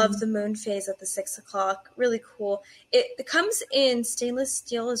 Love the moon phase at the 6 o'clock. Really cool. It comes in stainless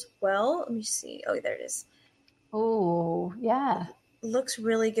steel as well. Let me see. Oh, there it is. Oh, yeah. Looks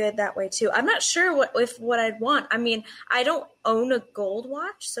really good that way too. I'm not sure what I'd want. I mean, I don't own a gold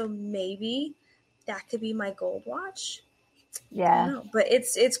watch, so maybe that could be my gold watch. Yeah. I don't know, but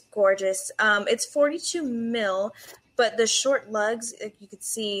it's gorgeous. It's 42 mil, but the short lugs, you could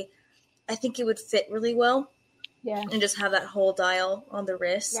see, I think it would fit really well. Yeah. And just have that whole dial on the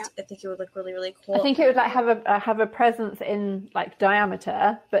wrist. Yeah. I think it would look really, really cool. I think it would like have a presence in like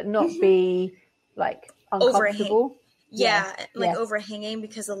diameter, but not be like uncomfortable. Overhanging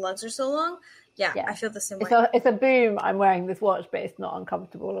because the lugs are so long. Yeah, I feel the same way. It's a boom. I'm wearing this watch, but it's not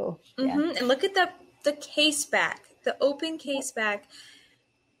uncomfortable. And look at the case back. The open case back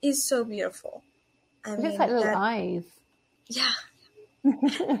is so beautiful. I mean, just like little eyes. Yeah.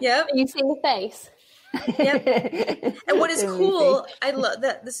 Yep. You see the face. Yep. And what is cool, I love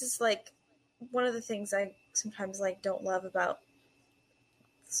that this is like one of the things I sometimes like don't love about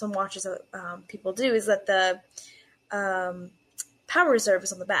some watches that people do is that the power reserve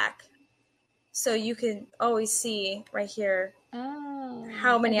is on the back. So you can always see right here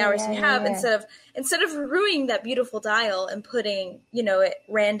how many hours you have instead of ruining that beautiful dial and putting, it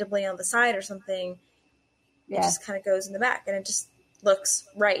randomly on the side or something. It just kind of goes in the back and it just looks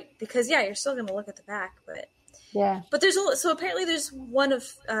right because you're still going to look at the back, but there's apparently there's one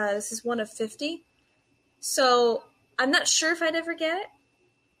of this is one of 50. So I'm not sure if I'd ever get it,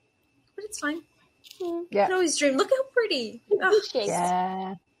 but it's fine. Yeah. I can always dream. Look how pretty. Oh,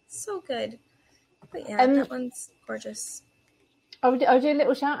 yeah. So good. But that one's gorgeous. I'll do a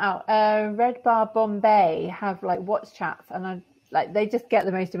little shout out. Red Bar Bombay have like watch chats, and they just get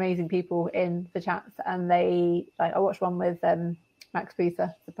the most amazing people in the chats. And I watched one with Max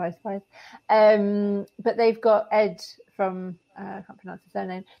Boozer, surprise. But they've got Ed from I can't pronounce his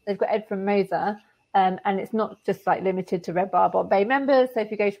surname. They've got Ed from Moser. And it's not just like limited to Red Bar Bombay members. So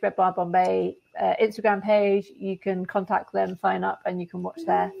if you go to Red Bar Bombay Instagram page, you can contact them, sign up, and you can watch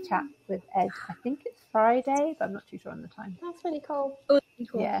their chat with Ed. I think it's Friday, but I'm not too sure on the time. That's really cool. Oh, really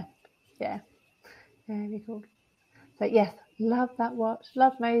cool. Yeah, very cool. So yes, love that watch.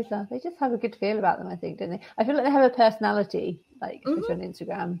 Love Moser. They just have a good feel about them, I think, don't they? I feel like they have a personality, like especially on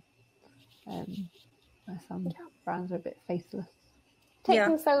Instagram. Some brands are a bit faceless.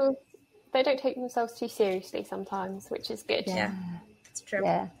 They don't take themselves too seriously sometimes, which is good. Yeah, it's true.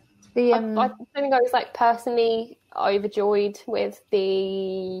 Yeah. I think I was like personally overjoyed with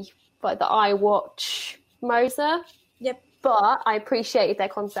the iWatch Moser. Yep. But I appreciated their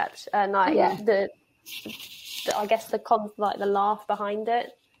concept and I guess the laugh behind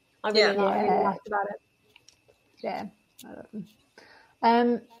it. I really liked about it. Yeah, I love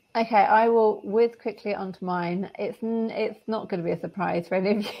them. Okay, I will whiz quickly onto mine. It's not going to be a surprise for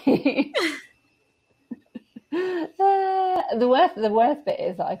any of you. The worst bit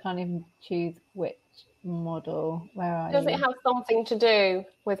is that I can't even choose which model. Where are Does you? it have something to do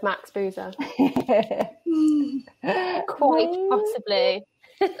with Max Boozer? Quite possibly.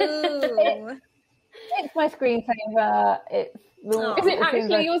 Ooh. It's my screensaver. Is it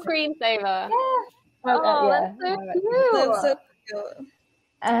actually your screensaver? Yeah. That's so cute. That's so cute.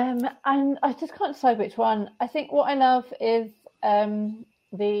 And I just can't decide which one. I think what I love is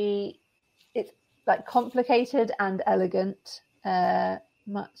it's like complicated and elegant,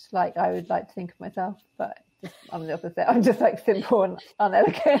 much like I would like to think of myself, but I'm the opposite. I'm just like simple and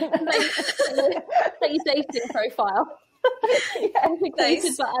unelegant. Like your dating profile.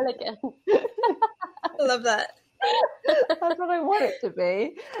 Complicated but elegant. I love that. That's what I want it to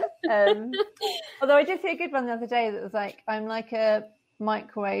be. Although I did see a good one the other day that was like, I'm like a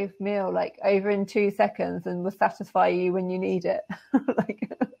microwave meal, like over in 2 seconds, and will satisfy you when you need it. Like,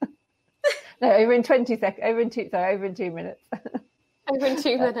 no, over in 20 seconds. Over in 2 minutes. Over in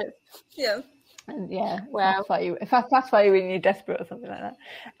 2 minutes. Yeah. And yeah, wow. Satisfy you when you're desperate or something like that.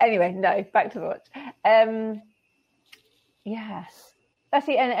 Anyway, no, back to the watch. Yeah.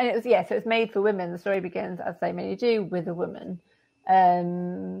 Actually, and it was, so it's made for women. The story begins, as they mainly do, with a woman.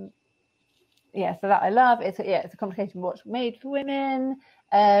 So that I love. It's a complicated watch made for women.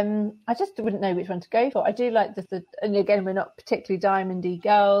 I just wouldn't know which one to go for. I do like and again, we're not particularly diamondy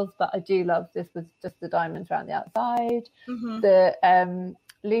girls, but I do love this with just the diamonds around the outside. Mm-hmm. The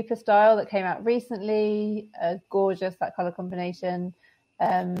Lupa style that came out recently, gorgeous, that colour combination.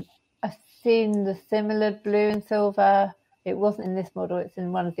 I've seen the similar blue and silver. It wasn't in this model, it's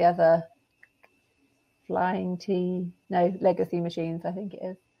in one of the other Legacy machines, I think it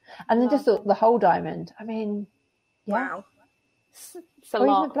is. And then just the whole diamond. I mean, wow. It's a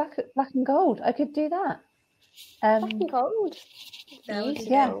lot. Even black and gold. I could do that. Black and gold.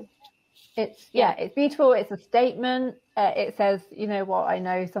 Yeah. It's beautiful. It's a statement. It says, you know what, I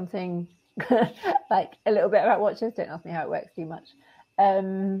know something like a little bit about watches. Don't ask me how it works too much.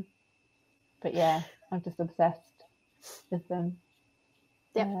 But yeah, I'm just obsessed with them.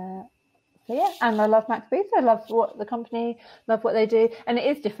 Yeah. And I love Max Booth. I love what the company, love what they do, and it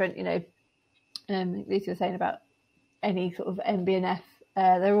is different. You know, Lucy was saying about any sort of MB&F.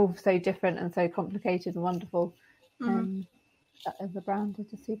 They're all so different and so complicated and wonderful. That as a brand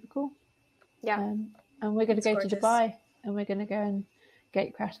is just super cool. Yeah. And we're going to go gorgeous. to Dubai, and we're going to go and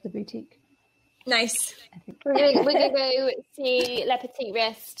gate crash the boutique. Nice. I think. We're going to go see Le Petit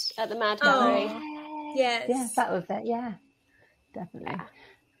Wrist at the Mad Gallery. Oh, yes. Yes, that was it. Yeah, definitely. Yeah.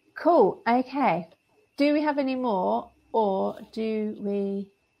 Cool. Okay. Do we have any more, or do we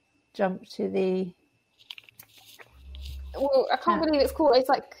jump to the? Well, I can't believe it's cool. It's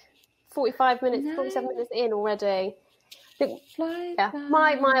like 47 minutes in already.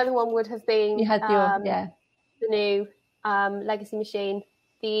 My other one would have been you had the new Legacy machine,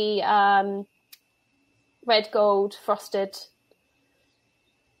 the red gold frosted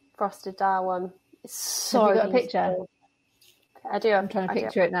dial one. It's so. Have you got a picture? I do. I'm trying to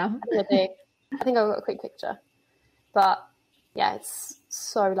picture it now. I do. I think I've got a quick picture, but yeah, it's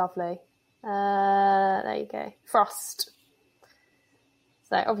so lovely. There you go, frost.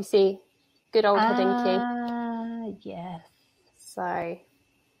 So obviously, good old Hodinkee. Yes. So. Have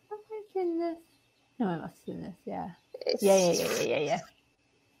I seen this? No, I must have seen this. Yeah. It's, Yeah.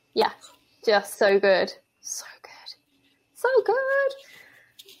 Yeah, just so good. So good.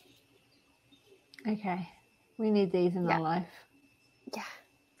 Okay. We need these in our life. Yeah.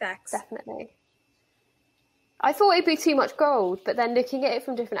 Facts. Definitely. I thought it'd be too much gold, but then looking at it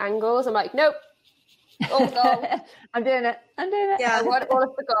from different angles, I'm like, nope. All gold. I'm doing it. Yeah, I want all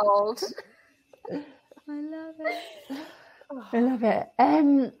of the gold. I love it. I love it.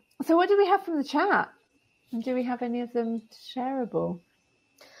 So what do we have from the chat? And do we have any of them shareable?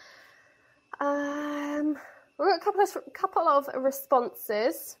 We got a couple of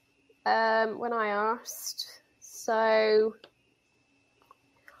responses when I asked. So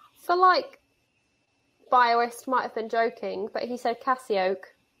I feel like Bioist might have been joking, but he said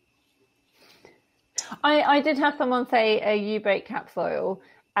Cassioke. I did have someone say a U-boat capsule,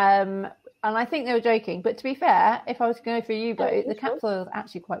 and I think they were joking. But to be fair, if I was going to go for a U-boat, the capsule is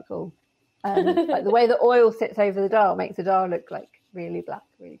actually quite cool. Like the way the oil sits over the dial makes the dial look like really black,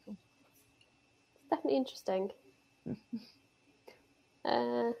 really cool. Definitely interesting.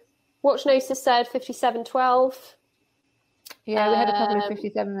 Watch Gnosis said 5712. Yeah, we had a couple of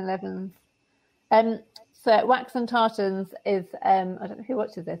 5711s. So Wax and Tartans is, I don't know who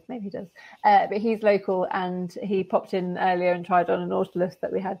watches this, maybe he does, but he's local, and he popped in earlier and tried on a Nautilus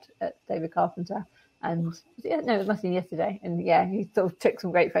that we had at David Carpenter. And it must have been yesterday. And yeah, he sort of took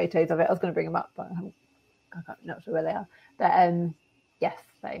some great photos of it. I was going to bring them up, but I'm not sure where they are. But yes,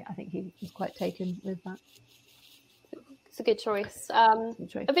 so I think he was quite taken with that. It's a good choice. A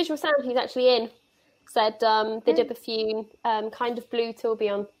Visual Sound he's actually in said they did a few kind of blue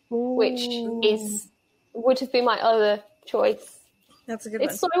tourbillon, which would have been my other choice. That's a good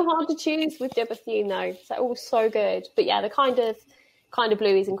It's so hard to choose with Dibberthune though. It's all so good. But yeah, the kind of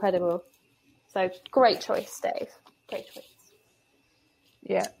blue is incredible. So great choice, Dave. Great choice.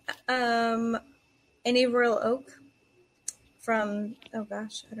 Yeah. Any Royal Oak from, oh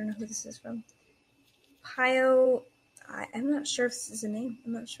gosh, I don't know who this is from. Pio. I'm not sure if this is a name.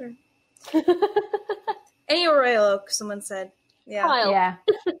 I'm not sure. Any Royal Oak, someone said. Yeah. Pile. Yeah.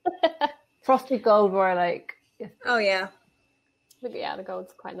 Frosted Gold Royal Oak. Oh, yeah. Yeah, the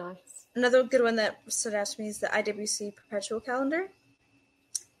gold's quite nice. Another good one that stood out to me is the IWC Perpetual Calendar.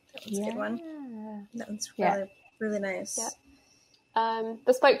 That one's a good one. That one's really, really nice. Yeah.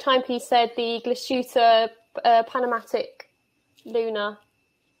 The Spoke Timepiece said the Glashütte Panamatic Lunar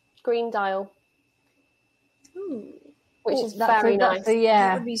green dial. Ooh. Which is very nice.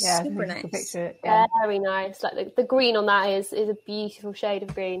 That would be super nice. Yeah. Very nice. Like the green on that is a beautiful shade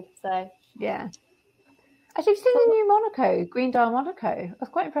of green. So yeah. Actually, I've seen the new Monaco, green dial Monaco. I was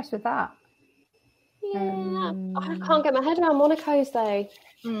quite impressed with that. Yeah. I can't get my head around Monaco's though.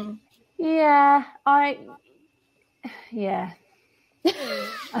 Yeah, yeah. Yeah.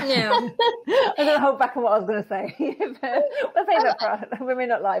 I'm going to hold back on what I was going to say. But we'll say that for when we're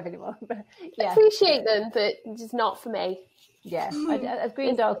not live anymore. But, yeah. I appreciate them, but just not for me. Yeah, as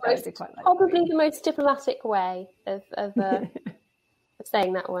green dials go, I do quite like probably the most diplomatic way of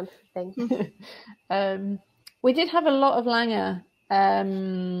saying that one thing. We did have a lot of Langer.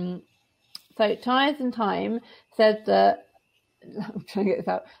 So Tires and Time said that, I'm trying to get this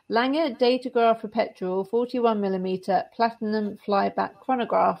out, Langer Datograph Perpetual 41mm Platinum Flyback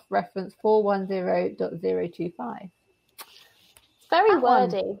Chronograph reference 410.025. Very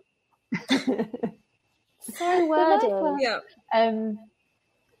wordy. So wordy. Yeah.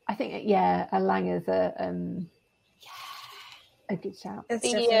 I think, a Langer's a good shout.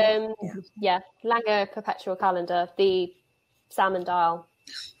 Langer Perpetual Calendar, the salmon dial.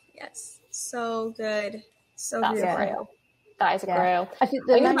 Yes, so good. So that's beautiful. A grail. That is a grail. I think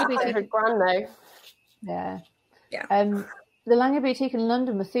the Langer Boutique grand though. Yeah. Yeah. The Langer Boutique in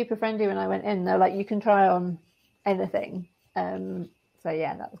London was super friendly when I went in. They're like, you can try on anything. So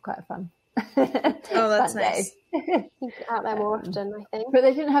yeah, that was quite fun. Oh, that's nice. Get out there more often, I think. But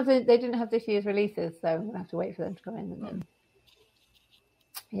they didn't have this year's releases, so I'm gonna have to wait for them to come in and then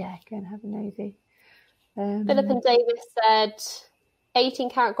go and have a nosy. Philip and Davis said 18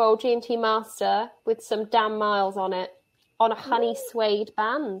 karat gold GMT Master with some damn miles on it on a honey suede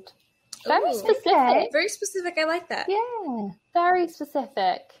band. Very specific. Okay. Very specific. I like that. Yeah. Very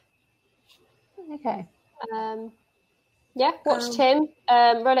specific. Okay. Watched him.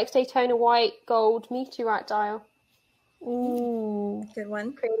 Rolex Daytona white gold meteorite dial. Ooh. Good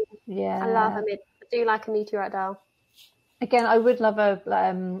one. Yeah. I love I do like a meteorite dial. Again, I would love a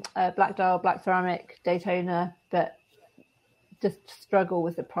black dial, black ceramic Daytona, but just struggle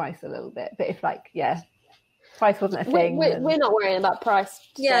with the price a little bit. But if price wasn't a thing. We're not worrying about price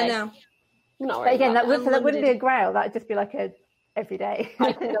today. Yeah, no. We're not but again, about that wouldn't be a grail. That would just be like a everyday.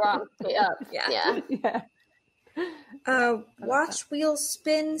 I can go out and pick it up. Yeah. Watch Wheel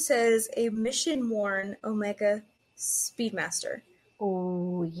Spin says a mission worn Omega Speedmaster.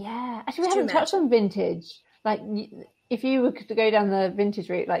 Oh yeah. Actually, we haven't touched on vintage. Like, if you were to go down the vintage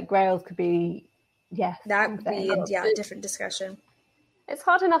route, like grails could be, that would be a different discussion. It's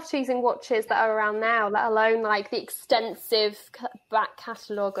hard enough choosing watches that are around now, let alone like the extensive back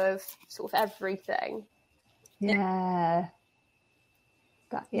catalogue of sort of everything. Yeah.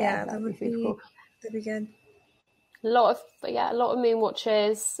 That would be cool. That'd be good. A lot of moon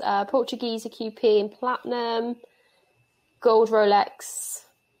watches, Portuguese QP in platinum, gold Rolex,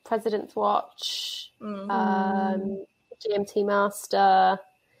 President's watch, GMT Master.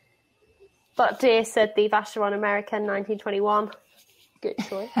 But Dear said the Vacheron American 1921. Good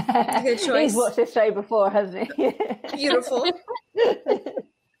choice. Good choice. He's watched this show before, hasn't he? Beautiful.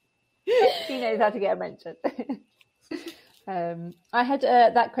 He knows how to get a mention. I had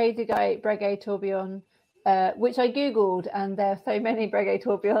that crazy guy, Breguet Tourbillon, which I googled, and there are so many Breguet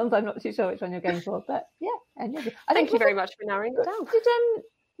Tourbillons. I'm not too sure which one you're going for, but Thank you very much for narrowing it down.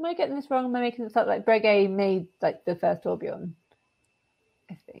 Am I getting this wrong? Am I making this up? Like Breguet made like the first tourbillon,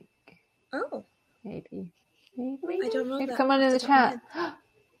 I think. Oh, maybe. I don't know. Maybe someone in the chat.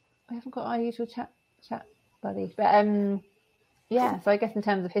 We haven't got our usual chat buddy, but so I guess in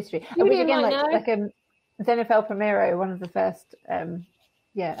terms of history, which again, like Zenith El Primero, one of the first, El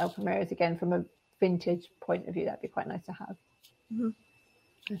Primeros again from a vintage point of view, that'd be quite nice to have. Mm-hmm.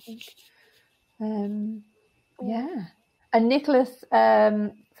 I think. And Nicholas,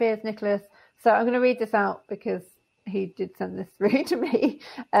 Fears Nicholas. So I'm going to read this out because he did send this through to me.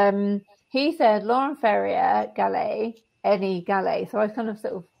 He said Laurent Ferrier Gallet, any Gallet. So I kind of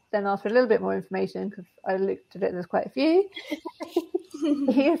sort of then asked for a little bit more information because I looked at it. There's quite a few.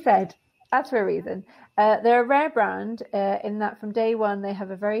 He said, as for a reason, they're a rare brand in that from day one they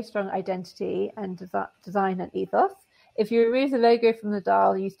have a very strong identity and design and ethos. If you remove the logo from the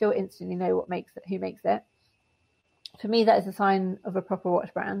dial, you still instantly know who makes it. For me, that is a sign of a proper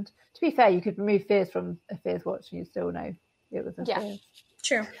watch brand. To be fair, you could remove Fears from a Fears watch and you still know it was a Fears.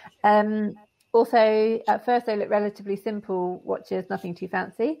 True. Also, at first they look relatively simple watches, nothing too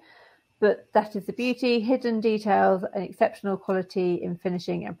fancy, but that is the beauty, hidden details and exceptional quality in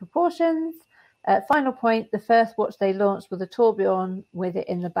finishing and proportions. Final point, the first watch they launched was a tourbillon with it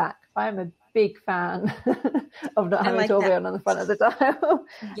in the back. I am a big fan of not having tourbillon on the front of the dial.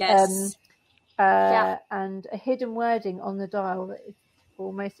 Yes. And a hidden wording on the dial that is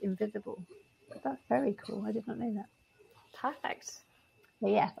almost invisible. That's very cool. I did not know that. Perfect. But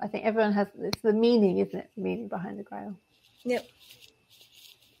yes, I think everyone has, it's the meaning, isn't it? The meaning behind the Grail. Yep.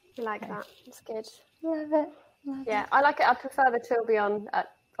 I like that. It's good. Love it. I like it. I prefer the tourbillon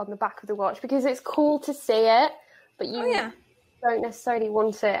on the back of the watch because it's cool to see it, but you don't necessarily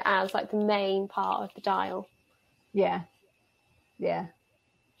want it as like the main part of the dial. Yeah. I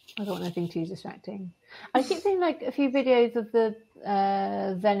don't want anything too distracting. I keep seeing like a few videos of the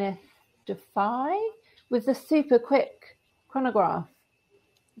Zenith Defy with the super quick chronograph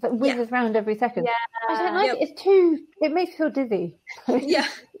that whizzes around every second. Yeah. I don't like it. It makes me feel dizzy. Yeah.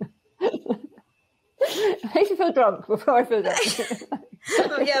 It makes me feel drunk before I feel drunk.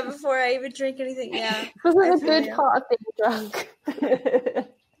 Before I even drink anything. Yeah. Wasn't a good part of being drunk.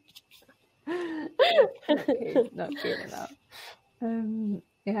 Not feeling that.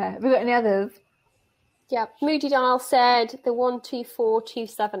 Have we got any others? Yeah, Moody Dial said the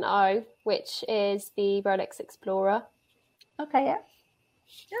 124270, which is the Rolex Explorer. Okay, yeah.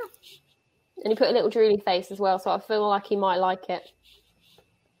 And he put a little drooly face as well, so I feel like he might like it.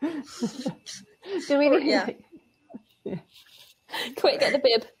 Do we need Quick, get the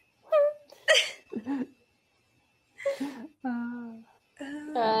bib.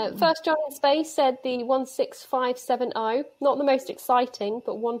 First John in Space said the 16570, not the most exciting,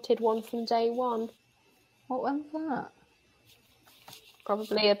 but wanted one from day one. What one's that?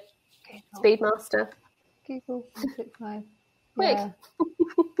 Probably a Speedmaster. Google 165. Quick.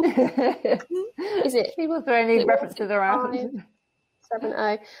 Yeah. Is it? People throw any references around. 70.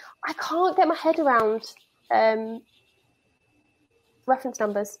 I can't get my head around reference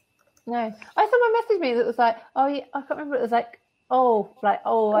numbers. No. Someone messaged me that was like, oh, yeah, I can't remember. It was like,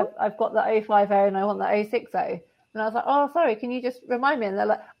 I've got the 050 and I want the 060. And I was like, oh, sorry, can you just remind me? And they're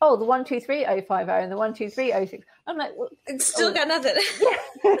like, oh, the 123050 and the 123006. I'm like, well, it's still got nothing.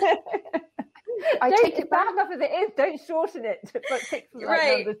 I take it back enough as it is. Don't shorten it to put 6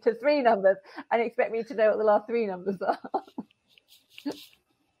 numbers to 3 numbers and expect me to know what the last 3 numbers are.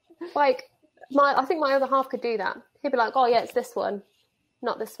 Like, I think my other half could do that. He'd be like, oh, yeah, it's this one,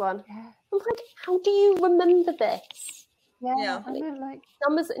 not this one. Yeah. I'm like, how do you remember this? Yeah. I mean, like...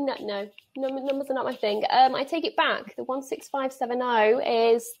 Numbers, no, numbers are not my thing. I take it back. The 16570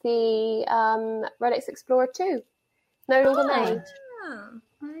 is the Rolex Explorer 2. No longer made.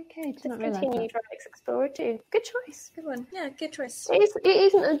 Okay, discontinued Rolex Explorer 2. Good choice. Good one. Yeah, good choice. It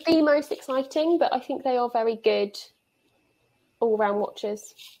isn't the most exciting, but I think they are very good all-round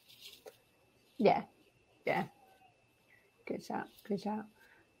watches. Yeah. Good shout.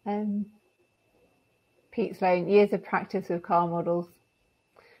 Pete Sloan, years of practice with car models.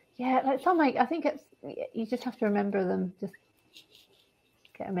 Yeah, like some, like I think it's you just have to remember them. Just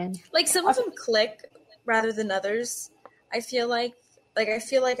get them in. Like some of them click rather than others. I feel like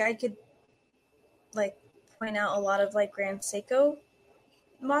I could like point out a lot of like Grand Seiko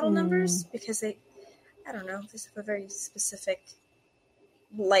model numbers because they have a very specific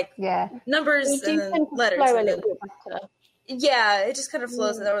numbers and letters. Flow a little bit better. Yeah, it just kind of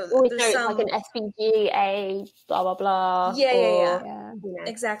flows. There's some... like an SVG, A, blah, blah, blah. Yeah.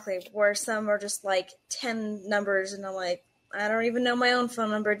 Exactly. Where some are just like 10 numbers and I'm like, I don't even know my own phone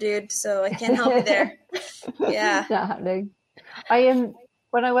number, dude, so I can't help you there. Yeah. Not happening.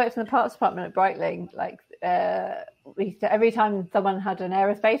 When I worked in the parts department at Breitling, like every time someone had an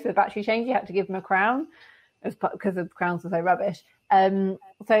aerospace with a battery change, you had to give them a crown because the crowns were so rubbish. So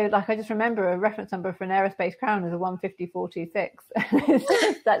like I just remember a reference number for an aerospace crown is a 15426.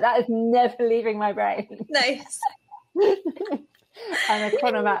 that is never leaving my brain. Nice. And a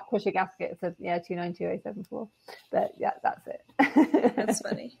chronomat pusher gasket says 292074. But yeah, that's it. That's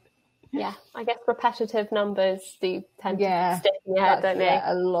funny. Yeah, I guess repetitive numbers do tend to stick in your head, don't they?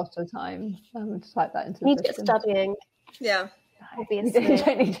 Yeah, a lot of time. Just type that into the You need to get studying. Yeah. Obviously. You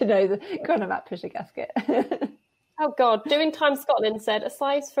don't need to know the chronomat pusher gasket. Oh God, Doing Time Scotland said,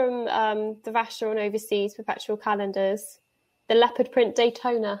 aside from the Vacheron Overseas perpetual calendars, the leopard print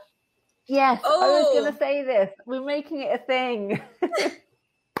Daytona. Yes, I was going to say this. We're making it a thing.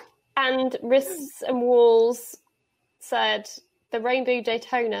 And wrists and walls said the Rainbow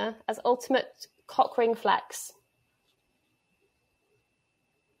Daytona as ultimate cock ring flex.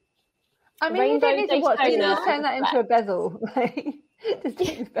 I mean, Rainbow you don't need to watch. You Daytona just turn that into a bezel. Like, just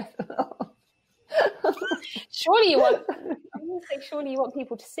take the bezel off. Surely you want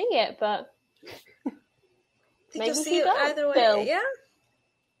people to see it, but I think maybe you'll see it does either way. still. Yeah.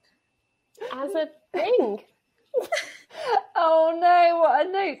 As a ring. Oh no! What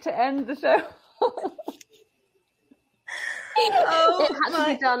a note to end the show. Oh, It had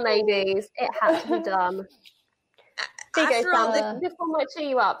to be done, ladies. It had to be done. Here you After go, all Sam. This one might cheer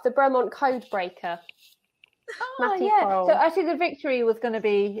you up. The Bremont Code Breaker. Oh Matthew yeah. Kroll. So actually, the Victory was going to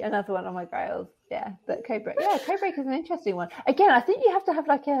be another one on my grails. Yeah, but Codebreak. Yeah, Codebreak is an interesting one. Again, I think you have to have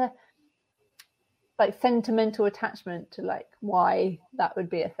like a sentimental attachment to like why that would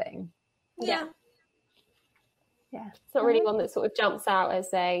be a thing. Yeah. Yeah. It's not really one that sort of jumps out as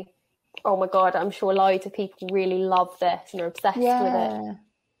a, oh my God, I'm sure loads of people really love this and are obsessed with it.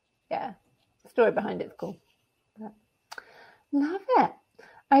 Yeah. The story behind it's cool. But love it.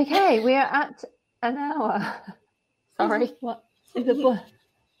 Okay, we are at an hour. Sorry. What is it?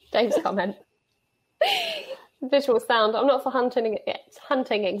 Dave's comment. Visual sound. I'm not for hunting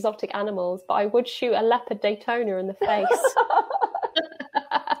exotic animals, but I would shoot a leopard Daytona in the face.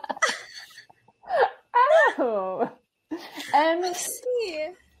 Oh. See.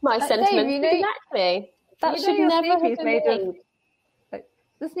 My sentiment. Dave, Exactly. That should your never have Snoopy's been made made. of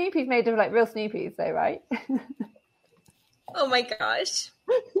the Snoopy's made of like real Snoopies though, right? Oh my gosh.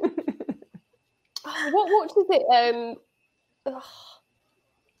 What watch is it?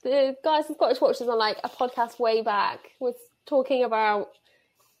 The guys in Scottish Watches on like a podcast way back was talking about.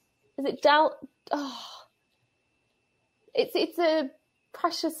 Is it it's a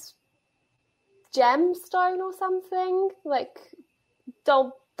precious gemstone or something, like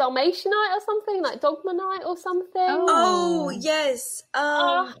Dalmationite or something, like Dogmanite or something. Oh yes.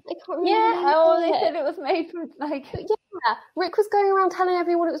 I can't remember. Yeah. Oh, they it. said it was made from like. Yeah, Rick was going around telling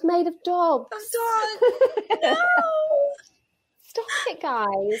everyone it was made of dogs. Dog. No. Stop it,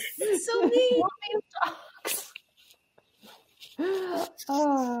 guys. It's so mean.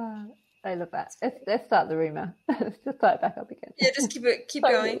 Oh, I love that. Let's start the rumor. Let's just start it back up again. Yeah, just keep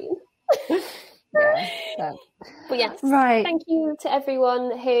going. Yeah. But yes, Right. thank you to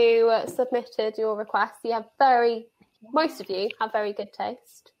everyone who submitted your requests. Most of you have very good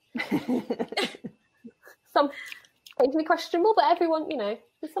taste. Some occasionally questionable, but everyone,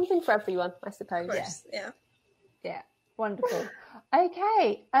 there's something for everyone, I suppose. Of course. Yeah. Yeah. Wonderful.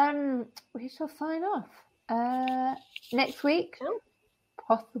 Okay. We shall sign off. Next week,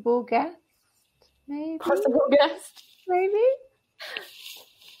 possible guest, maybe. Possible guest. Maybe.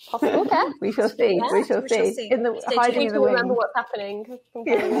 Possible guest. We shall see. Yeah. We shall see. see. In the Stay hiding tuned. in the We wings. remember what's happening.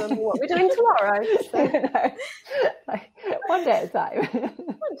 We remember what we're doing tomorrow. So. Like, one day at a time.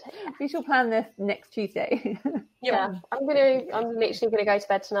 We shall plan this next Tuesday. Yeah, I'm literally gonna go to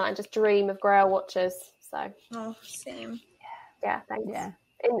bed tonight and just dream of Grail watches. So Oh, same. yeah, thanks. Yeah.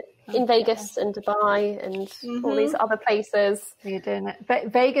 In Vegas and Dubai and all these other places. We're doing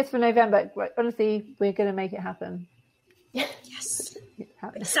it. Vegas for November. Honestly, we're going to make it happen. Yes. It's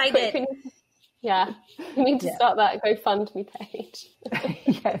happening. Excited. Yeah, we need to start that GoFundMe page.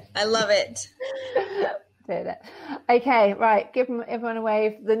 Yes. I love it. Doing it. Okay, right. Give everyone a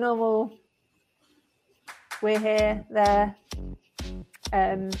wave. The normal. We're here, there.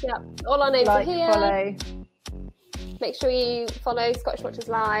 Yeah, all our names Like, are here. follow. Make sure you follow Scottish Watches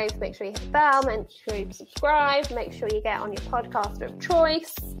Live. Make sure you hit the bell. Make sure you subscribe. Make sure you get on your podcaster of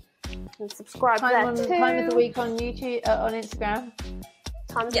choice and subscribe Time there too. of the week on YouTube, on Instagram.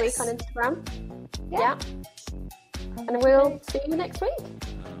 Time of the week on Instagram. Yeah. And we'll see you next week.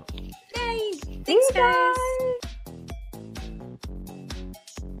 Yay. Thanks, guys.